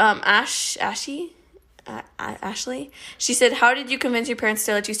 Okay, Ashley, she said, how did you convince your parents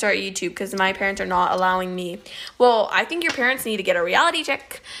to let you start YouTube? Because my parents are not allowing me. Well, I think your parents need to get a reality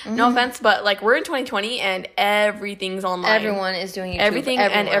check. No offense, but like we're in 2020 and everything's online. Everyone is doing YouTube. Everything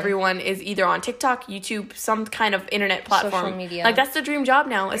and everyone is either on TikTok, YouTube, some kind of internet platform. Social media. Like that's the dream job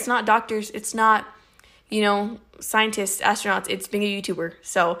now. It's not doctors. It's not, scientists, astronauts. It's being a YouTuber.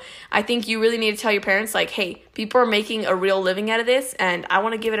 So I think you really need to tell your parents, like, hey, people are making a real living out of this, and I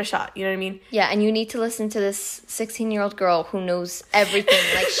want to give it a shot. You know what I mean? Yeah, and you need to listen to this 16-year-old girl who knows everything.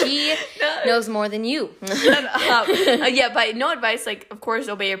 Like, she knows more than you. Yeah, but no advice. Like, of course,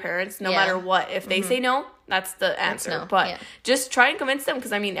 obey your parents no Yeah. matter what. If they say no, that's the answer. no, But yeah. just try and convince them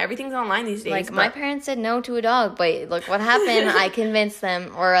because, everything's online these days. Like, my but- parents said no to a dog, but look what happened. I convinced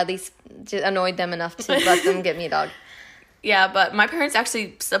them, or at least just annoyed them enough to let them get me a dog. Yeah, but my parents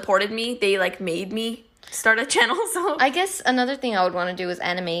actually supported me. They, made me start a channel, so... I guess another thing I would want to do is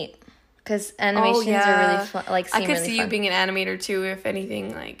animate, because animations are really fun. Like, seem I could really see fun. you being an animator, too, if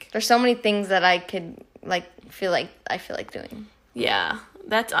anything, There's so many things that I could, I feel like doing. Yeah.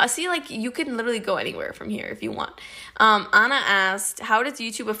 That's... I see, you can literally go anywhere from here if you want. Anna asked, how does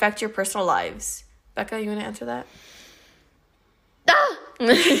YouTube affect your personal lives? Becca, you want to answer that?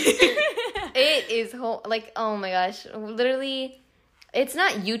 It is oh my gosh, literally, it's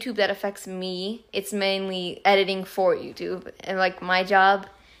not YouTube that affects me. It's mainly editing for YouTube, and my job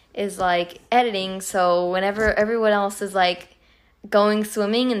is editing. So whenever everyone else is going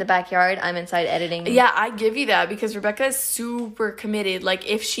swimming in the backyard, I'm inside editing. Yeah, I give you that because Rebecca is super committed.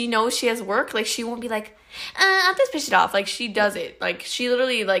 If she knows she has work, she won't be I'll just push it off. She does it. She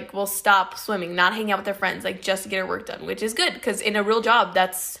literally, will stop swimming, not hang out with her friends, just to get her work done, which is good because in a real job,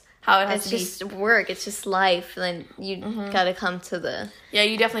 that's how it has It's to just work. It's just life. And you gotta come to the... be. Yeah,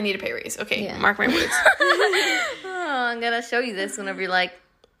 you definitely need a pay raise. Okay, Yeah. mark my words. Oh, I'm gonna show you this whenever you're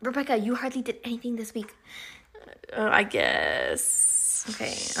Rebecca, you hardly did anything this week. I guess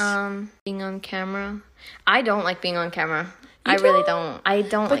Okay. Being on camera. I don't like being on camera. I really don't. I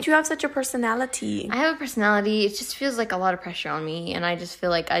don't. But you have such a personality. I have a personality. It just feels like a lot of pressure on me, and I just feel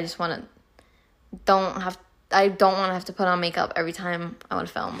like I just want to. I don't want to have to put on makeup every time I want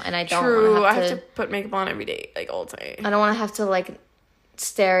to film, and I don't. True. I have to put makeup on every day, like all day. I don't want to have to like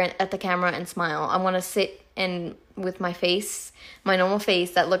stare at the camera and smile. I want to sit and with my face, my normal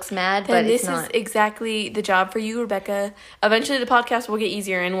face that looks mad, but it's not. This is exactly the job for you, Rebecca. Eventually, the podcast will get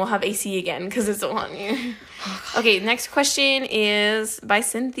easier, and we'll have AC again because it's so hot in here. Okay, next question is by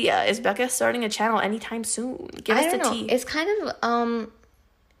Cynthia. Is Becca starting a channel anytime soon? Give us the tea.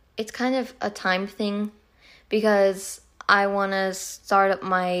 It's kind of a time thing because I want to start up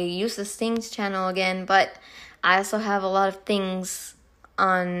my Useless Things channel again, but I also have a lot of things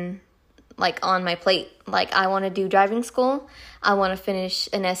on my plate. Like, I want to do driving school. I want to finish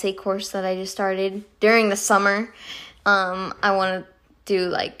an essay course that I just started during the summer. I want to do,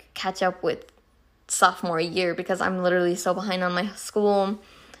 like, catch up with sophomore year because I'm literally so behind on my school.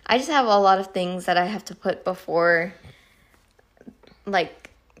 I just have a lot of things that I have to put before, like,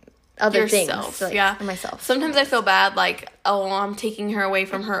 other yourself, things. Like, yeah. Myself. Sometimes I feel bad, like, oh, I'm taking her away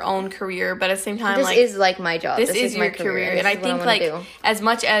from her own career, but at the same time, this is like my job. This is my your career. And I think, like, as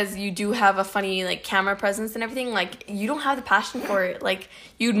much as you do have a funny, like, camera presence and everything, like, you don't have the passion for it. Like,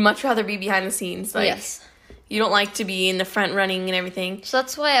 you'd much rather be behind the scenes. Like, yes. You don't like to be in the front running and everything. So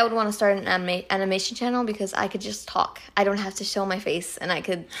that's why I would want to start an animation channel, because I could just talk. I don't have to show my face, and I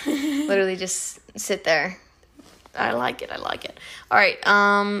could literally just sit there. I like it. All right.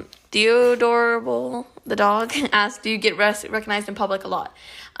 Theodorable, the dog, asked, do you get recognized in public a lot?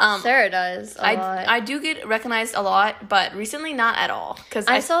 Sarah does a lot. I do get recognized a lot, but recently not at all. Cause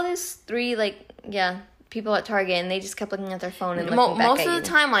I saw these 3, people at Target, and they just kept looking at their phone and looking back most at of you. the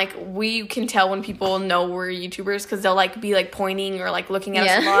time, like, we can tell when people know we're YouTubers because they'll, like, be, like, pointing or, like, looking at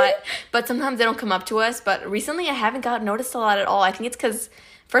us a lot. But sometimes they don't come up to us. But recently I haven't got noticed a lot at all. I think it's because,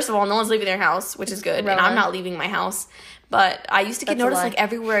 first of all, no one's leaving their house, which is good. And I'm not leaving my house. But I used to get noticed, like,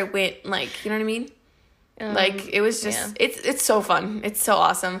 everywhere I went. Like, you know what I mean? Like, it was just, it's so fun. It's so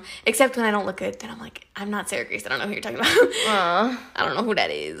awesome. Except when I don't look good, then I'm like, I'm not Sarah Grace. I don't know who you're talking about. I don't know who that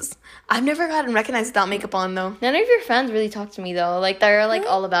is. I've never gotten recognized without makeup on, though. None of your fans really talk to me, though. Like, they're, like,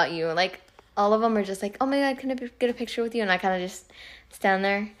 all about you. Like, all of them are just like, oh, my God, can I get a picture with you? And I kind of just stand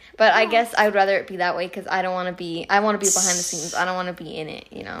there. But I guess I would rather it be that way because I want to be behind the scenes. I don't want to be in it,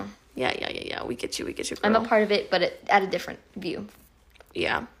 you know? Yeah. We get you, girl. I'm a part of it, but at a different view.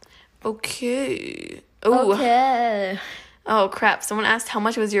 Yeah. Okay. Ooh. Okay. Oh, crap. Someone asked how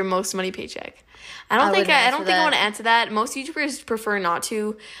much was your most money paycheck. I don't think I want to answer that. Most YouTubers prefer not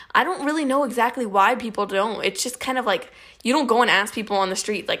to. I don't really know exactly why people don't. It's just kind of like, you don't go and ask people on the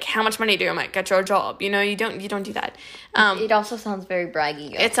street, like, how much money do you make at your job? You know, you don't do that. It also sounds very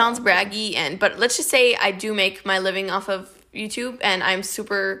braggy. It sounds braggy, but let's just say I do make my living off of YouTube, and I'm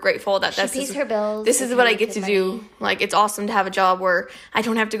super grateful that she pays her bills. This is what I get to do. Like, it's awesome to have a job where I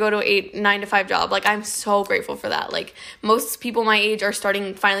don't have to go to a 9-to-5 job. Like, I'm so grateful for that. Like, most people my age are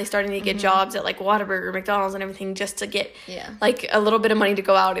finally starting to get jobs at, like, Whataburger, McDonald's, and everything just to get like a little bit of money to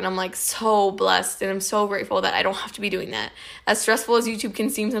go out. And I'm, like, so blessed, and I'm so grateful that I don't have to be doing that. As stressful as YouTube can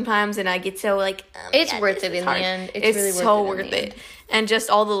seem sometimes, and I get so, like, it's worth it in the end. It's really so worth it. And just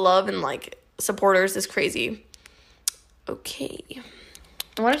all the love and, like, supporters is crazy. Okay.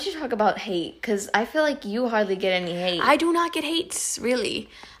 Why don't you talk about hate? Because I feel like you hardly get any hate. I do not get hate, really.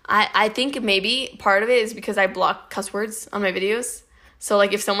 I think maybe part of it is because I block cuss words on my videos. So,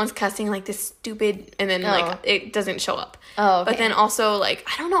 like, if someone's cussing, like, this stupid, and then, like, it doesn't show up. Oh, okay. But then also, like,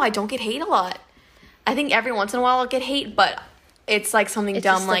 I don't know, I don't get hate a lot. I think every once in a while I'll get hate, but it's, like, something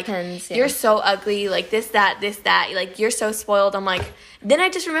dumb, like, you're so ugly, like, this, that, like, you're so spoiled. I'm like, then I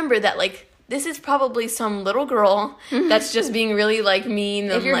just remember that, like, this is probably some little girl that's just being really, like, mean.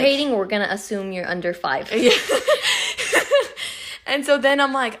 If you're hating, we're going to assume you're under 5. Yeah. And so then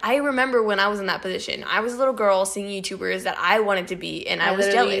I'm like, I remember when I was in that position. I was a little girl seeing YouTubers that I wanted to be, and I was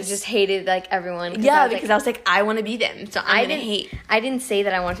jealous. Just hated, like, everyone. Yeah, because I was like, I want to be them, so I didn't hate. I didn't say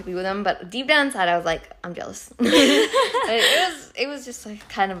that I wanted to be with them, but deep down inside, I was like, I'm jealous. it was just, like,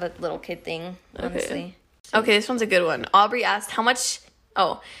 kind of a little kid thing, honestly. Okay, this one's a good one. Aubrey asked, how much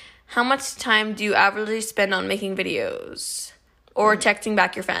time do you averagely spend on making videos or texting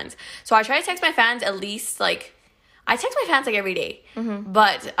back your fans? So I try to text my fans at least, like, I text my fans, like, every day. Mm-hmm.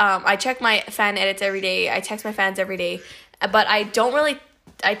 But I check my fan edits every day. I text my fans every day. But I don't really,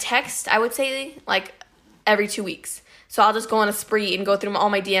 I text, I would say, like, every 2 weeks. So I'll just go on a spree and go through all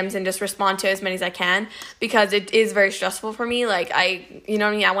my DMs and just respond to as many as I can, because it is very stressful for me. Like, you know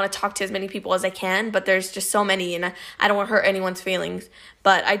what I mean? I want to talk to as many people as I can, but there's just so many, and I don't want to hurt anyone's feelings.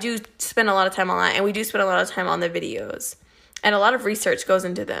 But I do spend a lot of time online, and we do spend a lot of time on the videos. And a lot of research goes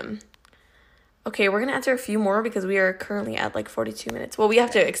into them. Okay, we're going to answer a few more because we are currently at like 42 minutes. Well, we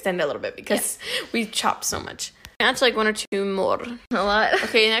have to extend it a little bit because we chopped so much. Answer like one or two more. A lot.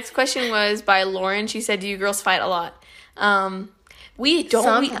 Okay, next question was by Lauren. She said, do you girls fight a lot? We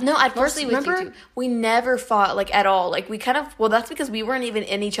don't. No, at first, remember, we never fought, like, at all. Like, we kind of, well, that's because we weren't even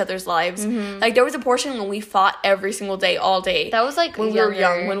in each other's lives. Like, there was a portion when we fought every single day, all day. That was, like, when we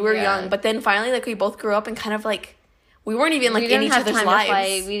were young. But then finally, like, we both grew up and kind of, like, we weren't even, like, in each other's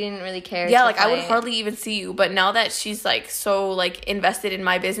lives. We didn't really care. Yeah, like, I would hardly even see you. But now that she's, like, so, like, invested in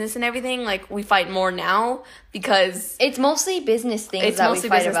my business and everything, like, we fight more now because... It's mostly business things that we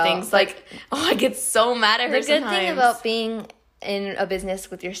fight about. Things. Like, oh, I get so mad at her sometimes. The good thing about being in a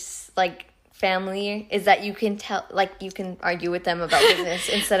business with your, like, family is that you can tell, like, you can argue with them about business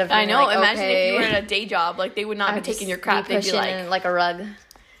instead of being, I know, like, imagine if you were in a day job. Like, they would not be taking your crap. They'd be like a rug.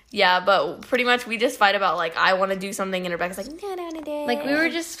 Yeah, but pretty much we just fight about, like, I want to do something, and Rebecca's like, no. Like, we were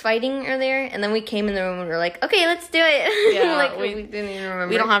just fighting earlier, and then we came in the room, and we were like, okay, let's do it. Yeah, like, we didn't even remember.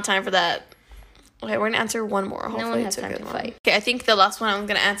 We don't have time for that. Okay, we're going to answer one more. Hopefully no one has time to fight. Okay, I think the last one I'm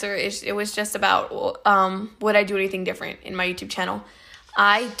going to answer is, it was just about, would I do anything different in my YouTube channel?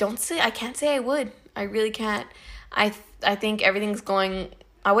 I can't say I would. I really can't. I think everything's going,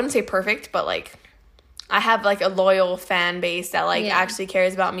 I wouldn't say perfect, but, like, I have, like, a loyal fan base that, like, actually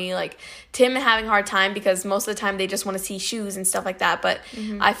cares about me. Like, Tim having a hard time because most of the time they just want to see shoes and stuff like that. But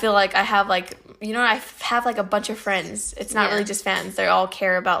I feel like I have, like, you know, I have, like, a bunch of friends. It's not really just fans. They all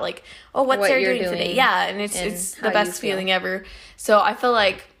care about, like, oh, what's Sarah doing today? Yeah, and it's the best feeling ever. So I feel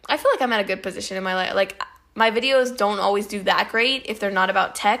like I'm at a good position in my life. Like, my videos don't always do that great if they're not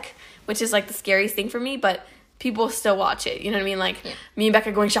about tech, which is, like, the scariest thing for me. But people still watch it, you know what I mean? Like, me and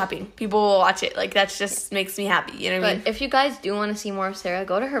Becca going shopping, people will watch it. Like, that just makes me happy, you know what I mean? But if you guys do want to see more of Sarah,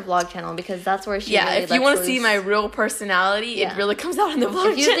 go to her vlog channel, because that's where she really if you want to see my real personality, it really comes out in the vlog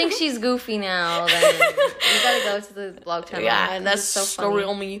channel. If you think she's goofy now, then you gotta go to the vlog channel. Yeah, and that's so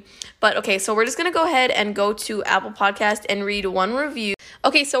real me. But, okay, so we're just gonna go ahead and go to Apple Podcast and read one review.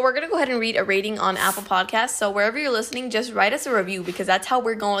 Okay, so we're gonna go ahead and read a rating on Apple Podcast. So wherever you're listening, just write us a review, because that's how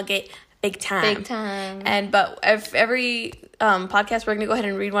we're gonna get big time. But if every podcast, we're going to go ahead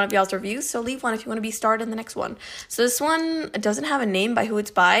and read one of y'all's reviews. So leave one if you want to be starred in the next one. So this one doesn't have a name by who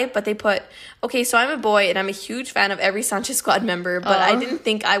it's by, but they put, okay, so I'm a boy and I'm a huge fan of every Sanchez Squad member, but I didn't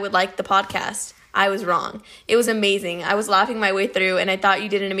think I would like the podcast. I was wrong. It was amazing. I was laughing my way through, and I thought you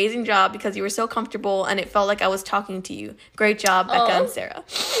did an amazing job because you were so comfortable, and it felt like I was talking to you. Great job, Becca and Sarah.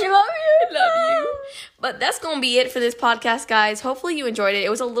 I love you. I love you. But that's going to be it for this podcast, guys. Hopefully you enjoyed it. It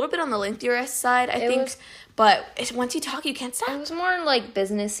was a little bit on the lengthier side, I think. But once you talk, you can't stop. It was more, like,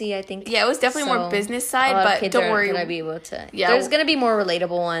 businessy, I think. Yeah, it was definitely more business side, but don't worry. Gonna be able to. Yeah, there's going to be more relatable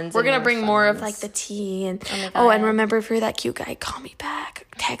ones. We're going to bring more of, like, the tea. And and remember, if you're that cute guy, call me back.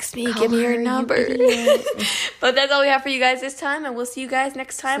 Text me. Give me your number. But that's all we have for you guys this time, and we'll see you guys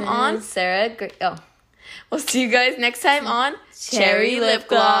next time on... Sarah... We'll see you guys next time on Cherry Lip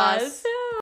Gloss.